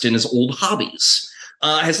interest in his old hobbies?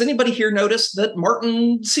 Has anybody here noticed that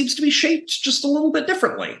Martin seems to be shaped just a little bit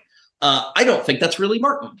differently? I don't think that's really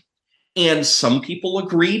Martin. And some people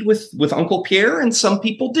agreed with Uncle Pierre and some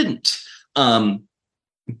people didn't.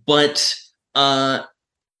 But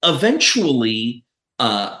eventually,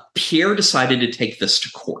 Pierre decided to take this to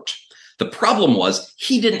court. The problem was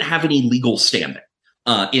he didn't have any legal standing.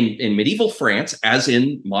 In medieval France, as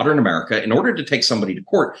in modern America, in order to take somebody to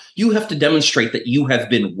court, you have to demonstrate that you have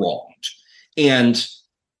been wronged. And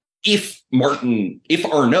if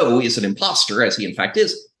Arnaud is an imposter, as he in fact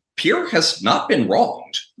is, Pierre has not been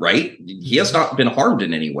wronged, right? He has not been harmed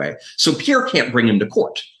in any way. So Pierre can't bring him to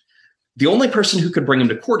court. The only person who could bring him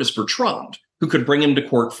to court is Bertrande, who could bring him to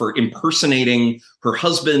court for impersonating her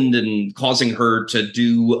husband and causing her to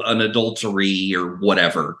do an adultery or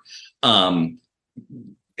whatever.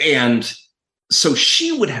 And so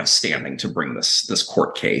she would have standing to bring this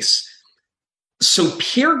court case. So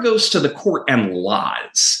Pierre goes to the court and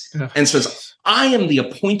lies and says, "I am the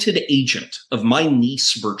appointed agent of my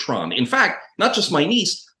niece Bertrande. In fact, not just my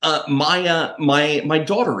niece, my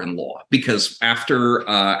daughter-in-law, because after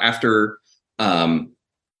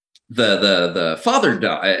the father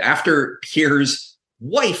died, after Pierre's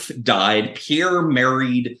wife died, Pierre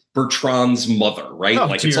married Bertrande's mother, right?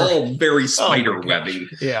 It's all very spider-webby.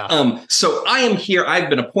 Yeah. So I am here. I've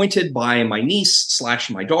been appointed by my niece /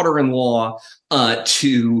 my daughter-in-law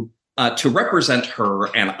to represent her,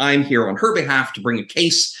 and I'm here on her behalf to bring a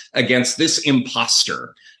case against this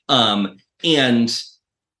imposter." And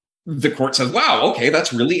the court says, "Wow, okay,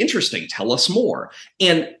 that's really interesting. Tell us more."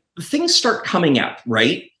 And things start coming out,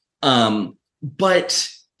 right? But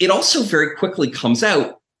it also very quickly comes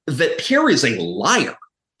out that Pierre is a liar,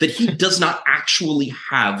 that he does not actually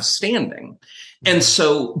have standing. And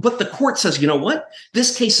so, but the court says, you know what?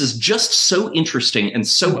 This case is just so interesting and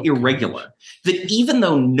so irregular that even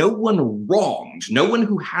though no one wronged, no one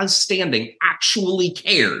who has standing actually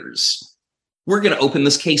cares, we're going to open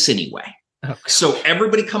this case anyway. Okay. So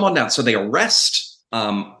everybody come on down. So they arrest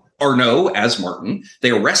Arnaud as Martin. They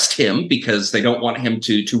arrest him because they don't want him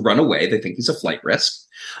to run away. They think he's a flight risk.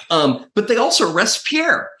 But they also arrest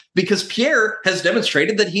Pierre because Pierre has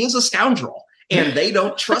demonstrated that he is a scoundrel, and they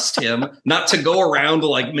don't trust him not to go around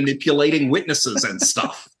manipulating witnesses and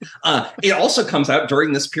stuff. It also comes out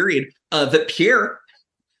during this period that Pierre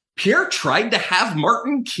tried to have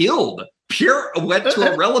Martin killed. Pierre went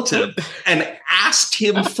to a relative and asked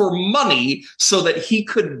him for money so that he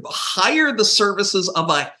could hire the services of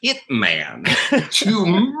a hitman to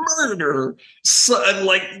murder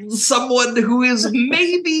someone who is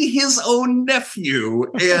maybe his own nephew,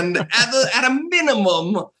 and at a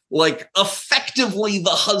minimum, effectively the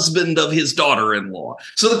husband of his daughter-in-law.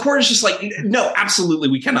 So the court is just like, no, absolutely,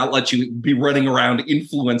 we cannot let you be running around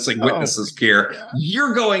influencing witnesses, Pierre. Yeah.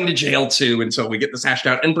 You're going to jail too until we get this hashed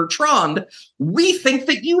out. And Bertrande, we think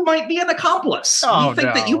that you might be an accomplice. We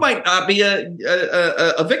think that you might not be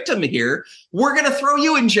a victim here. We're going to throw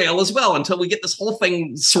you in jail as well until we get this whole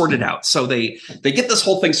thing sorted out. So they get this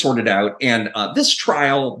whole thing sorted out. And this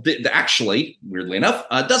trial, actually, weirdly enough,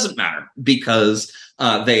 doesn't matter because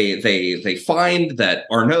they find that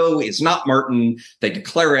Arnaud is not Martin. They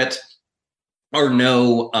declare it.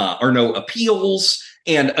 Arnaud appeals,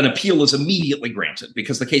 and an appeal is immediately granted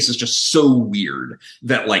because the case is just so weird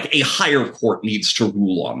that a higher court needs to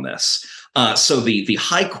rule on this. So the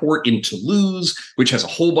High Court in Toulouse, which has a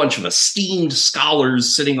whole bunch of esteemed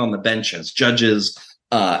scholars sitting on the bench as judges,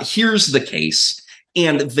 hears the case.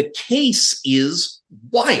 And the case is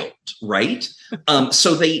wild, right?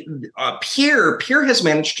 So Pierre has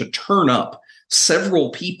managed to turn up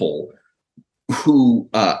several people who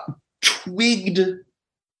twigged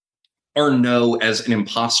Arnaud as an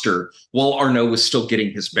imposter while Arnaud was still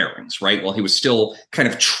getting his bearings, right? While he was still kind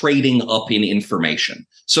of trading up in information.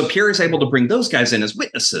 So Pierre is able to bring those guys in as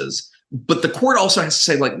witnesses, but the court also has to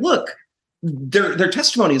say, like, look, their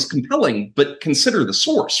testimony is compelling, but consider the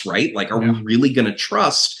source, right? Like, are we really going to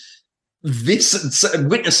trust this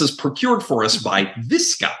witnesses procured for us by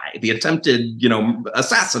this guy, the attempted,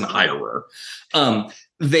 assassin hirer?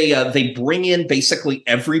 They bring in basically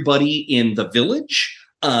everybody in the village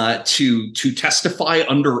to testify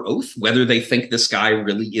under oath whether they think this guy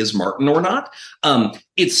really is Martin or not.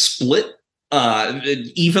 It's split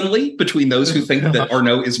evenly between those who think that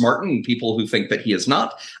Arnaud is Martin and people who think that he is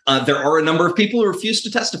not. There are a number of people who refuse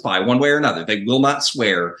to testify one way or another. They will not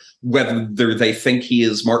swear whether they think he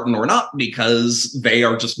is Martin or not because they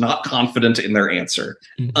are just not confident in their answer.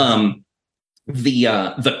 Mm-hmm.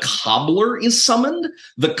 The cobbler is summoned.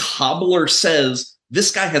 The cobbler says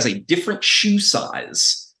this guy has a different shoe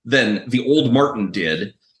size than the old Martin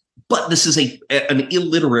did, but this is an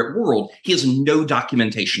illiterate world. He has no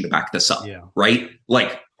documentation to back this up, right?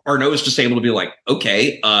 Like, Arnaud is just able to be like,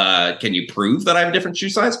 okay, can you prove that I have a different shoe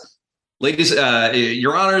size? Ladies,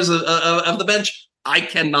 your honors of the bench, I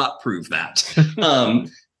cannot prove that.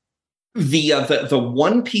 The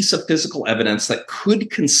one piece of physical evidence that could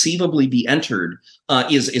conceivably be entered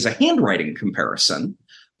is a handwriting comparison.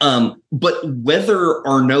 But whether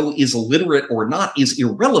Arnaud is illiterate or not is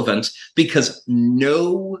irrelevant because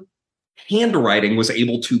no handwriting was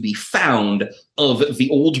able to be found of the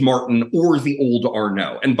old Martin or the old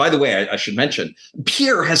Arnaud. And by the way, I should mention,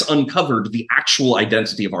 Pierre has uncovered the actual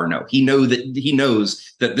identity of Arnaud. He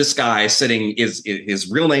knows that this guy sitting his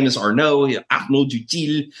real name is Arnaud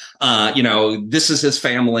Dutil. This is his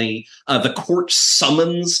family. The court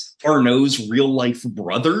summons Arnaud's real life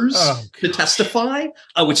brothers to testify,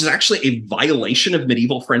 which is actually a violation of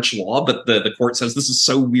medieval French law. But the court says this is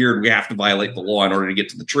so weird, we have to violate the law in order to get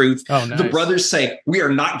to the truth. Oh, nice. The brothers say we are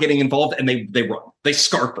not getting involved, and they run. They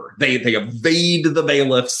scarper. They evade the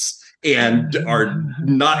bailiffs and are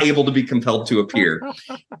not able to be compelled to appear.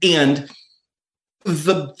 And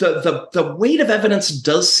the weight of evidence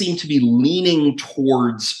does seem to be leaning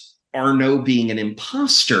towards Arnaud being an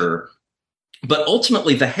imposter. But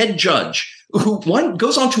ultimately, the head judge, who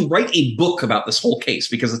goes on to write a book about this whole case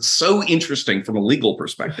because it's so interesting from a legal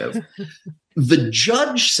perspective, the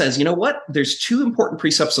judge says, you know what? There's two important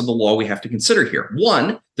precepts of the law we have to consider here.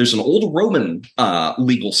 One, there's an old Roman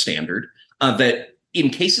legal standard that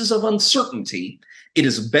in cases of uncertainty, it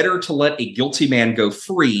is better to let a guilty man go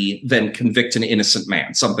free than convict an innocent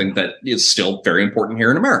man, something that is still very important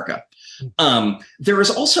here in America. There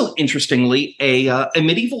is also, interestingly, a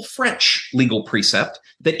medieval French legal precept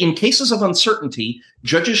that in cases of uncertainty,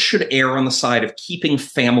 judges should err on the side of keeping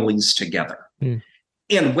families together. Mm.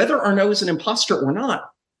 And whether Arnaud is an imposter or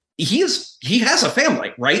not, he has a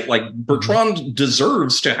family, right? Like, Bertrand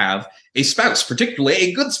deserves to have a spouse, particularly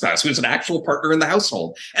a good spouse who is an actual partner in the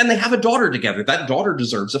household. And they have a daughter together. That daughter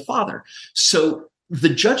deserves a father. So the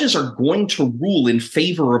judges are going to rule in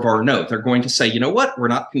favor of Arnaud. They're going to say, you know what? We're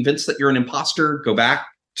not convinced that you're an imposter. Go back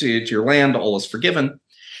to your land. All is forgiven.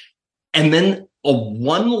 And then a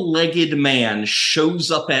one-legged man shows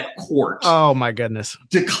up at court. Oh, my goodness.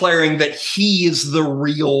 Declaring that he is the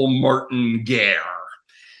real Martin Guerre.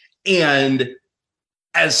 And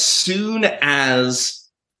as soon as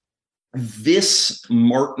this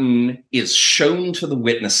Martin is shown to the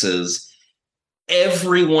witnesses,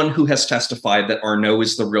 everyone who has testified that Arnaud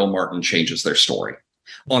is the real Martin changes their story.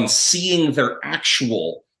 On seeing their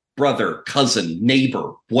actual brother, cousin,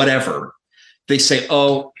 neighbor, whatever, they say,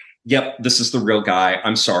 oh, yep, this is the real guy.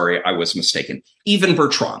 I'm sorry, I was mistaken. Even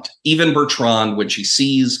Bertrand, when she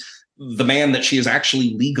sees the man that she is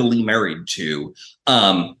actually legally married to,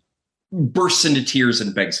 bursts into tears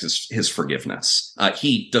and begs his forgiveness.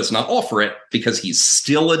 He does not offer it because he's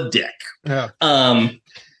still a dick. Yeah.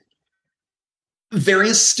 There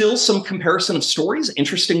is still some comparison of stories.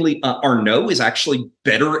 Interestingly, Arnaud is actually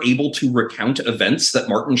better able to recount events that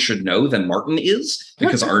Martin should know than Martin is,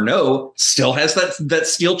 because Arnaud still has that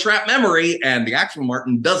steel trap memory and the actual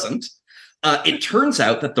Martin doesn't. It turns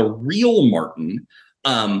out that the real Martin,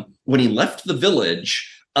 when he left the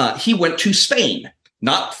village, he went to Spain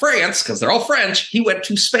not France, because they're all French. He went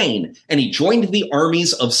to Spain, and he joined the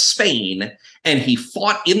armies of Spain, and he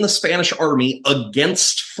fought in the Spanish army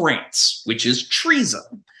against France, which is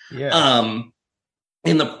treason. Yeah.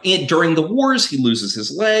 During the wars, he loses his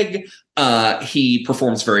leg. He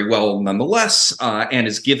performs very well nonetheless, and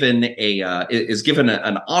is given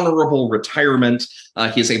an honorable retirement.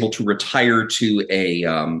 He is able to retire to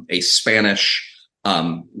a Spanish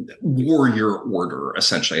warrior order,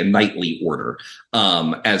 essentially a knightly order,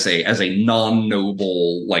 as a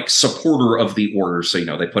non-noble, like, supporter of the order. So,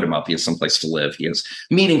 they put him up. He has someplace to live. He has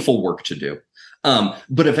meaningful work to do.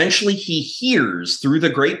 But eventually he hears through the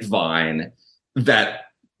grapevine that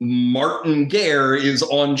Martin Guerre is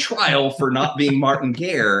on trial for not being Martin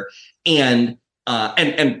Guerre, and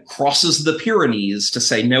crosses the Pyrenees to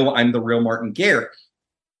say, no, I'm the real Martin Guerre.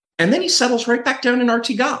 And then he settles right back down in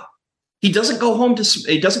Artigas. He doesn't go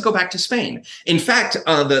back to Spain. In fact,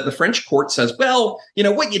 the French court says, well,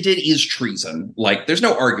 what you did is treason. Like, there's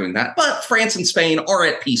no arguing that. But France and Spain are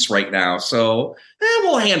at peace right now. So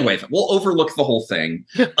we'll hand wave it. We'll overlook the whole thing.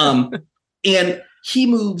 And he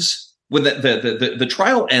moves. When the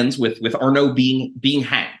trial ends with Arnaud being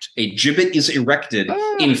hanged. A gibbet is erected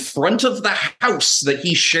in front of the house that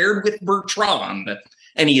he shared with Bertrand.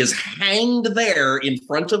 And he is hanged there in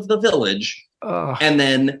front of the village. And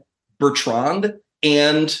then Bertrand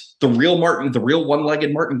and the real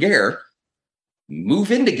one-legged Martin Guerre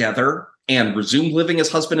move in together and resume living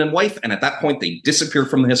as husband and wife. And at that point, they disappear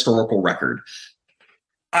from the historical record.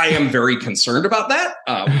 I am very concerned about that.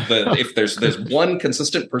 If there's one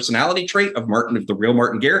consistent personality trait of the real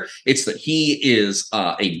Martin Guerre, it's that he is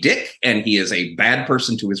a dick and he is a bad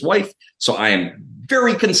person to his wife. So I am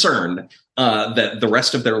very concerned that the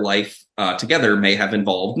rest of their life together may have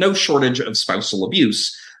involved no shortage of spousal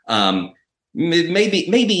abuse.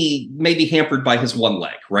 Maybe hampered by his one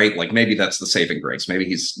leg, right? Like, maybe that's the saving grace. Maybe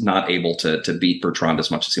he's not able to beat Bertrand as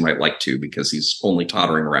much as he might like to because he's only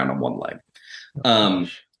tottering around on one leg. Yeah.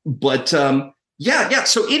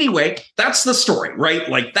 So anyway, that's the story, right?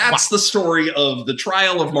 Like, that's the story of the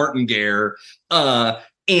trial of Martin Guerre.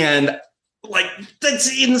 And, like, that's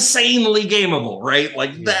insanely gameable, right?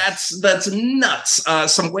 Like, yes. That's nuts.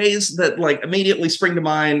 Some ways that, like, immediately spring to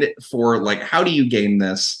mind for, like, how do you game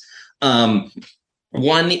this?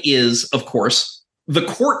 One is, of course, the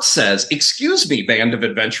court says, excuse me, band of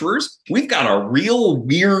adventurers, we've got a real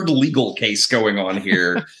weird legal case going on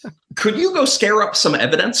here. Could you go scare up some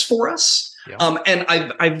evidence for us? Yeah. And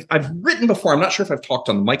I've written before, I'm not sure if I've talked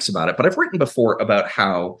on the mics about it, but I've written before about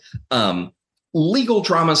how legal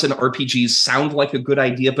dramas and RPGs sound like a good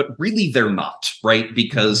idea, but really they're not, right?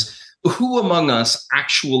 Because who among us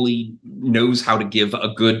actually knows how to give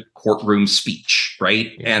a good courtroom speech,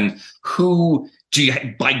 right? Yeah. And who... do you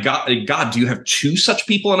have two such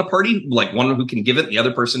people in a party? Like, one who can give it, the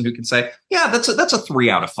other person who can say, yeah, that's a 3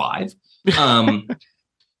 out of 5.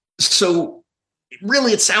 So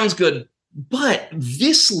really, it sounds good. But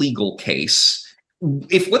this legal case,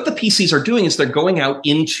 if what the PCs are doing is they're going out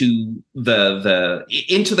into the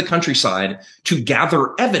countryside to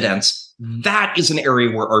gather evidence, that is an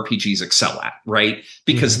area where RPGs excel at, right?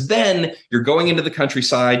 Because then you're going into the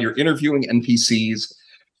countryside, you're interviewing NPCs.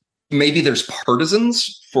 Maybe there's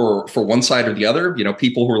partisans for one side or the other,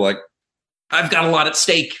 people who are like, I've got a lot at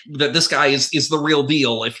stake that this guy is the real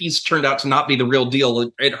deal. If he's turned out to not be the real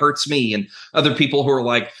deal, it hurts me. And other people who are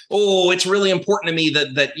like, oh, it's really important to me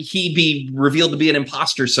that he be revealed to be an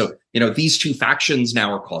imposter. So, these two factions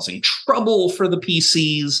now are causing trouble for the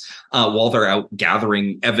PCs while they're out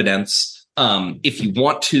gathering evidence. If you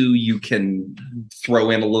want to, you can throw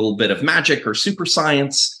in a little bit of magic or super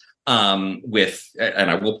science. And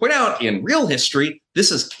I will point out, in real history, this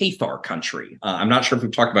is Cathar country. I'm not sure if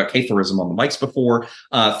we've talked about Catharism on the mics before.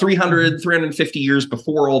 350 years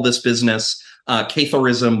before all this business,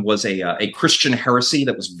 Catharism was a Christian heresy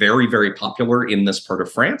that was very, very popular in this part of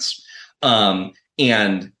France.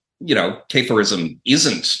 And, Catharism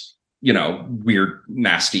isn't, weird,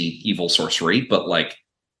 nasty, evil sorcery, but, like,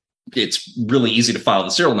 it's really easy to file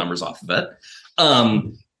the serial numbers off of it.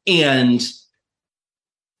 And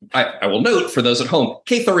I will note, for those at home,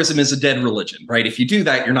 Catharism is a dead religion, right? If you do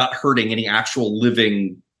that, you're not hurting any actual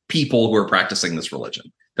living people who are practicing this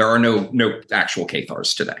religion. There are no actual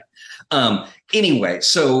Cathars today. Anyway,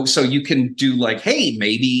 so you can do like, hey,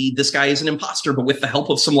 maybe this guy is an imposter, but with the help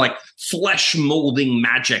of some like flesh molding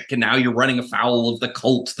magic, and now you're running afoul of the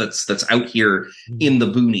cult that's out here in the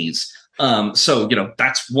boonies. So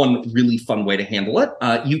that's one really fun way to handle it.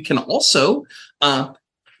 You can also,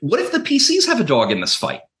 what if the PCs have a dog in this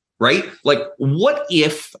fight? Right? Like, what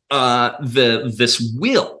if the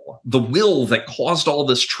will that caused all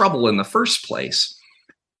this trouble in the first place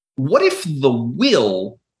what if the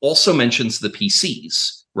will also mentions the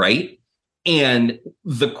PCs, right? And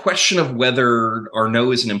the question of whether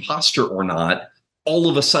Arnaud is an imposter or not all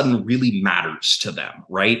of a sudden really matters to them,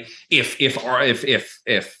 right? If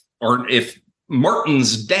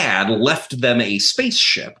Martin's dad left them a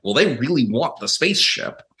spaceship, well, they really want the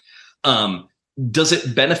spaceship. Does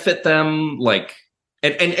it benefit them? Like,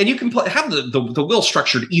 and you can have the will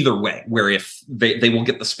structured either way, where if they will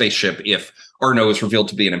get the spaceship if Arnaud is revealed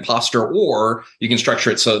to be an imposter, or you can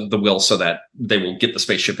structure it so the will so that they will get the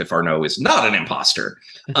spaceship if Arnaud is not an imposter.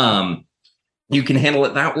 You can handle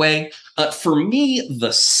it that way. For me,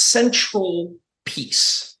 the central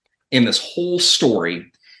piece in this whole story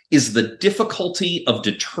is the difficulty of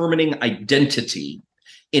determining identity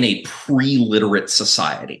in a pre-literate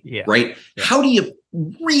society, right? Yeah. How do you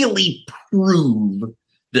really prove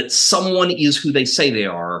that someone is who they say they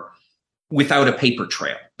are without a paper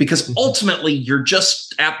trail? Because ultimately, you're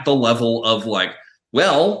just at the level of like,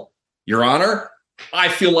 well, Your Honor, I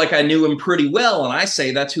feel like I knew him pretty well, and I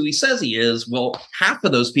say that's who he says he is. Well, half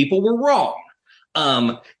of those people were wrong.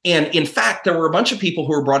 And in fact, there were a bunch of people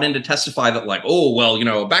who were brought in to testify that like, oh, well, you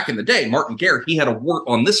know, back in the day, Martin Garrett, he had a wart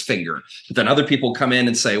on this finger. But then other people come in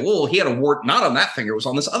and say, well, he had a wart not on that finger. It was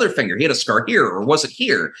on this other finger. He had a scar here, or was it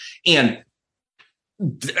here? And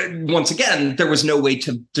once again, there was no way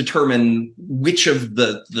to determine which of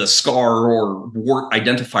the scar or wart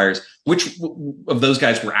identifiers, which of those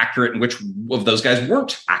guys were accurate and which of those guys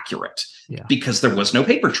weren't accurate, because there was no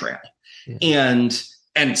paper trail. And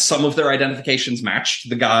some of their identifications matched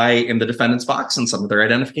the guy in the defendant's box, and some of their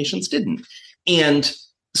identifications didn't. And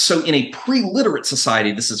so in a pre-literate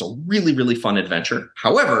society, this is a really, really fun adventure.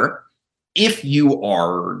 However, if you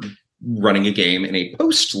are running a game in a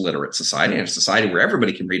post-literate society, in a society where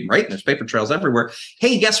everybody can read and write and there's paper trails everywhere,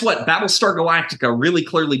 hey, guess what? Battlestar Galactica really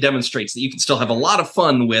clearly demonstrates that you can still have a lot of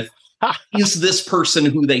fun with, is this person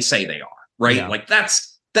who they say they are, right? Yeah. Like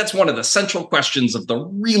that's one of the central questions of the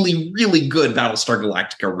really, really good Battlestar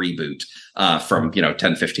Galactica reboot from,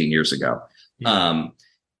 10, 15 years ago. Yeah.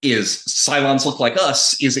 Is Cylons look like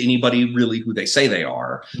us? Is anybody really who they say they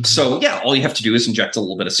are? Mm-hmm. So, yeah, all you have to do is inject a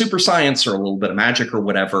little bit of super science or a little bit of magic or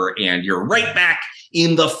whatever, and you're right back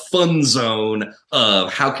in the fun zone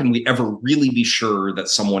of how can we ever really be sure that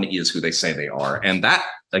someone is who they say they are? And that,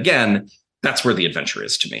 again, that's where the adventure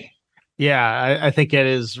is to me. Yeah, I think it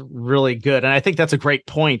is really good. And I think that's a great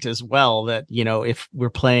point as well, that, if we're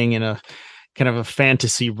playing in a kind of a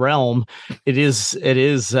fantasy realm, it is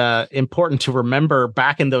important to remember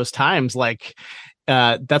back in those times, like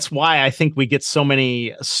that's why I think we get so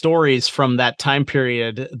many stories from that time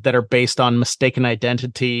period that are based on mistaken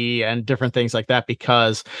identity and different things like that,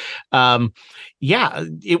 because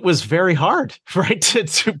it was very hard, right,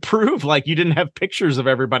 to prove, like, you didn't have pictures of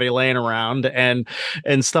everybody laying around and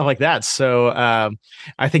stuff like that. So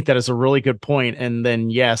I think that is a really good point. And then,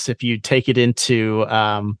 yes, if you take it into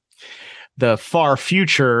the far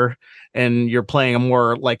future and you're playing a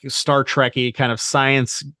more like Star Trek-y kind of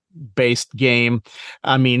science-based game,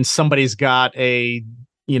 I mean, somebody's got a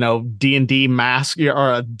D&D mask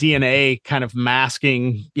or a DNA kind of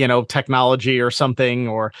masking technology or something,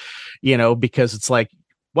 or because it's like,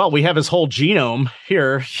 well, we have his whole genome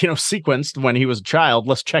here, sequenced when he was a child.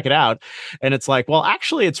 Let's check it out. And it's like, well,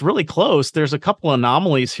 actually, it's really close. There's a couple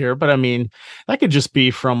anomalies here, but I mean, that could just be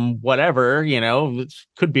from whatever, it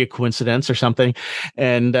could be a coincidence or something.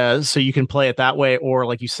 And so you can play it that way, or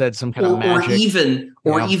like you said, some kind of magic.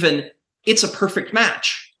 Or even it's a perfect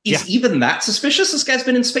match. Is even that suspicious? This guy's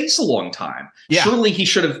been in space a long time. Yeah. Surely he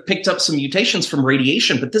should have picked up some mutations from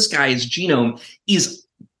radiation, but this guy's genome is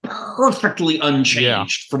perfectly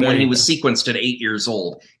unchanged from when he was sequenced at 8 years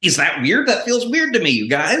old. Is that weird? That feels weird to me, you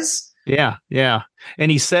guys. Yeah. And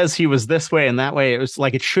he says he was this way and that way. It was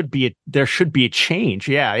like, there should be a change.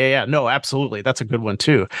 Yeah. No, absolutely. That's a good one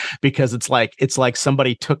too, because it's like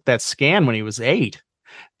somebody took that scan when he was 8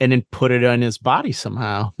 and then put it on his body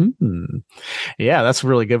somehow. Yeah, that's a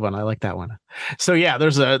really good one. I like that one. So yeah,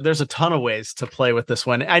 there's a ton of ways to play with this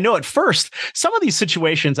one. I know at first, some of these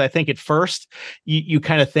situations, I think at first you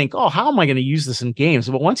kind of think, oh, how am I going to use this in games?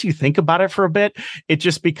 But once you think about it for a bit, it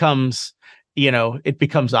just becomes, it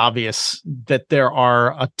becomes obvious that there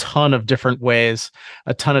are a ton of different ways,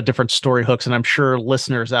 a ton of different story hooks. And I'm sure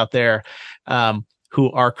listeners out there, who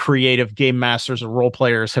are creative game masters or role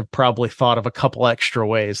players have probably thought of a couple extra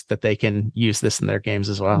ways that they can use this in their games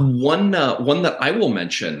as well. One that I will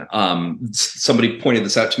mention, somebody pointed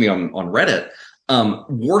this out to me on Reddit.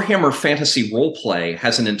 Warhammer Fantasy Roleplay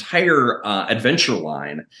has an entire adventure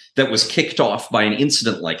line that was kicked off by an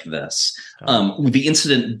incident like this. The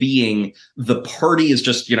incident being the party is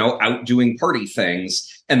just, out doing party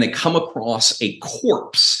things, and they come across a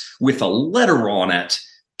corpse with a letter on it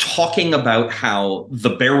talking about how the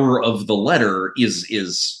bearer of the letter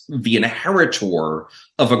is the inheritor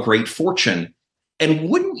of a great fortune. And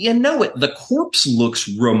wouldn't you know it, the corpse looks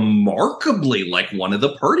remarkably like one of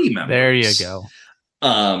the party members. There you go.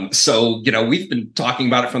 So, we've been talking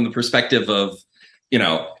about it from the perspective of,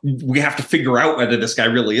 we have to figure out whether this guy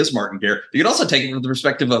really is Martin Gare. You can also take it from the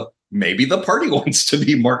perspective of maybe the party wants to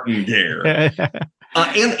be Martin Gare.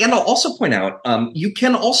 And I'll also point out, you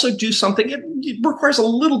can also do something. It requires a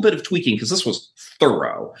little bit of tweaking because this was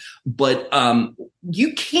thorough, but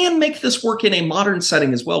you can make this work in a modern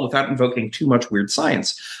setting as well without invoking too much weird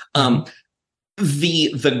science.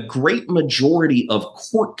 The great majority of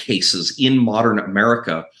court cases in modern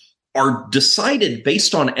America are decided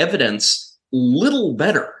based on evidence little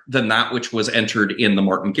better than that which was entered in the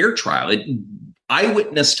Martin Gare trial.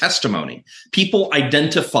 Eyewitness testimony, people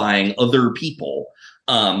identifying other people,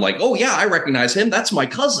 like, oh yeah, I recognize him. That's my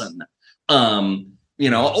cousin.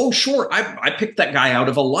 Oh sure, I picked that guy out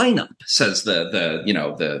of a lineup, says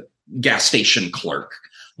the gas station clerk.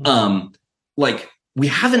 Like, we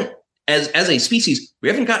haven't, as a species, we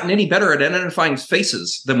haven't gotten any better at identifying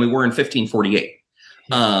faces than we were in 1548.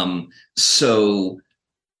 So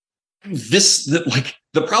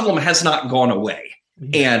the problem has not gone away.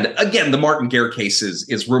 And again, the Martin Gare case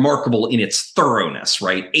is remarkable in its thoroughness,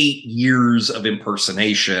 right? 8 years of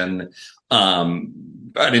impersonation, an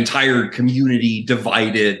entire community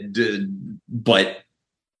divided, but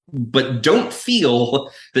don't feel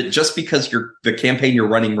that just because the campaign you're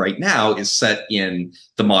running right now is set in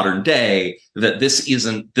the modern day, that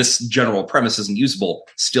this general premise isn't usable.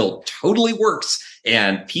 Still totally works.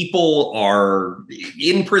 And people are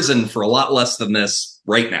in prison for a lot less than this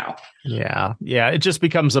right now. Yeah. It just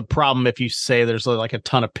becomes a problem if you say there's like a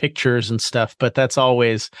ton of pictures and stuff, but that's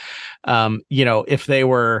always, if they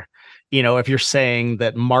were, if you're saying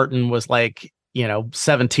that Martin was like,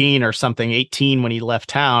 17 or something, 18 when he left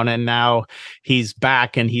town, and now he's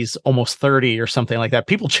back and he's almost 30 or something like that.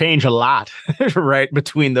 People change a lot, right,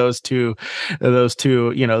 between those two,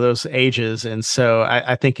 those ages. And so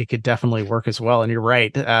I think it could definitely work as well. And you're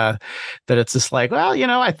right, that it's just like, well,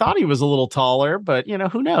 I thought he was a little taller, but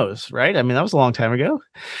who knows, right? I mean, that was a long time ago.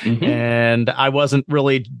 Mm-hmm. And I wasn't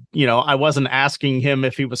really, I wasn't asking him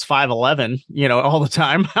if he was 5'11", all the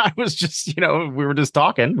time. I was just, we were just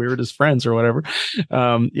talking, we were just friends or whatever.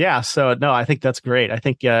 So no, I think that's great. I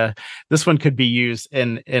think this one could be used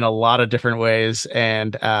in a lot of different ways,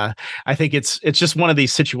 and I think it's just one of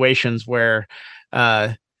these situations where,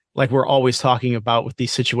 like we're always talking about with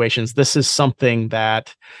these situations, this is something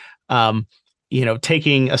that,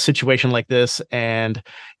 taking a situation like this and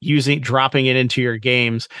dropping it into your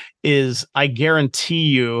games is, I guarantee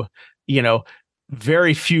you,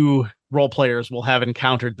 very few role players will have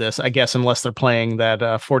encountered this, I guess, unless they're playing that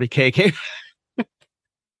 40K game.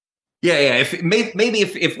 Yeah.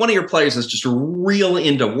 If one of your players is just real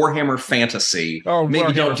into Warhammer Fantasy, maybe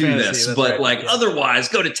Warhammer don't do Fantasy, this. But right. Otherwise,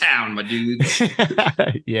 go to town, my dudes.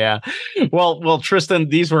 Yeah. Well, Tristan,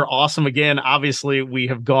 these were awesome. Again, obviously, we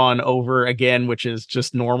have gone over again, which is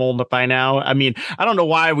just normal by now. I mean, I don't know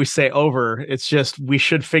why we say over. It's just we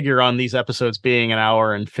should figure on these episodes being an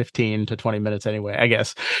hour and 15 to 20 minutes anyway, I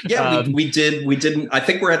guess. Yeah, we didn't. I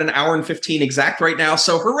think we're at an hour and 15 exact right now.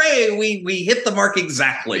 So hooray, we hit the mark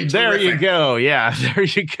exactly. There you go. Yeah, there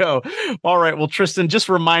you go. All right. Well, Tristan, just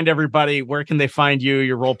remind everybody, where can they find you,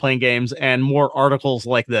 your role-playing games, and more articles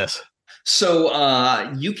like this? So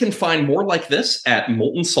you can find more like this at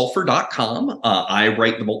moltensulfur.com. I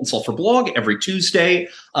write the Molten Sulfur blog every Tuesday.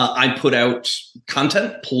 I put out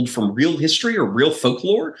content pulled from real history or real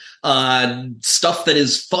folklore, stuff that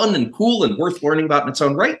is fun and cool and worth learning about in its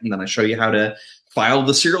own right. And then I show you how to file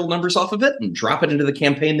the serial numbers off of it and drop it into the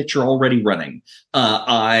campaign that you're already running.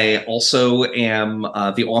 I also am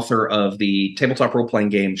the author of the tabletop role-playing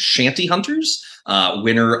game Shanty Hunters,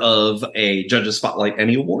 winner of a Judges Spotlight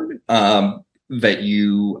Emmy Award, that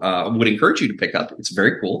you would encourage you to pick up. It's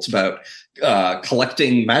very cool. It's about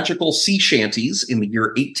collecting magical sea shanties in the year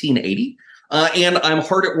 1880. And I'm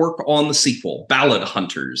hard at work on the sequel, Ballad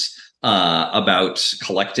Hunters, about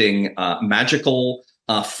collecting magical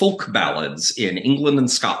folk ballads in England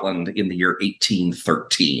and Scotland in the year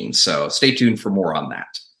 1813. So stay tuned for more on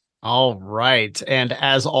that. All right. And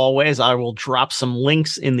as always, I will drop some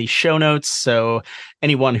links in the show notes. So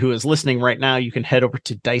anyone who is listening right now, you can head over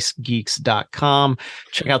to dicegeeks.com,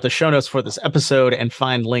 check out the show notes for this episode, and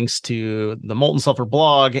find links to the Molten Sulfur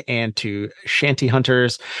blog and to Shanty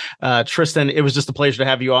Hunters. Tristan, it was just a pleasure to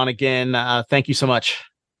have you on again. Thank you so much.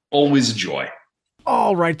 Always a joy.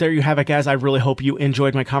 All right, there you have it, guys. I really hope you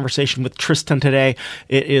enjoyed my conversation with Tristan today.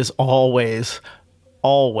 It is always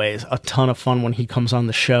a ton of fun when he comes on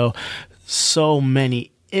the show. So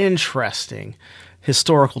many interesting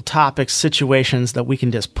historical topics, situations that we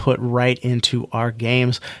can just put right into our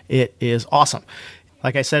games. It is awesome.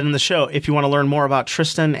 Like I said in the show, if you want to learn more about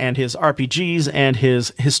Tristan and his RPGs and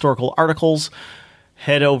his historical articles,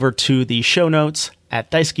 head over to the show notes at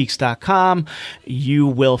dicegeeks.com. You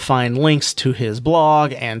will find links to his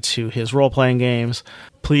blog and to his role-playing games.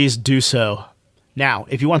 Please do so. Now,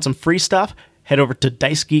 if you want some free stuff, head over to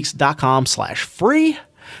dicegeeks.com/free.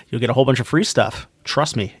 You'll get a whole bunch of free stuff.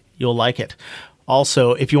 Trust me, you'll like it.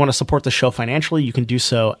 Also, if you want to support the show financially, you can do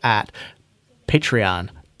so at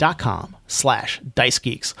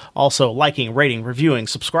patreon.com/dicegeeks. Also, liking, rating, reviewing,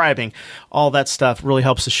 subscribing, all that stuff really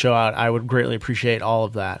helps the show out. I would greatly appreciate all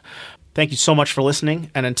of that. Thank you so much for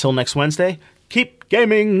listening, and until next Wednesday, keep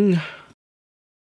gaming!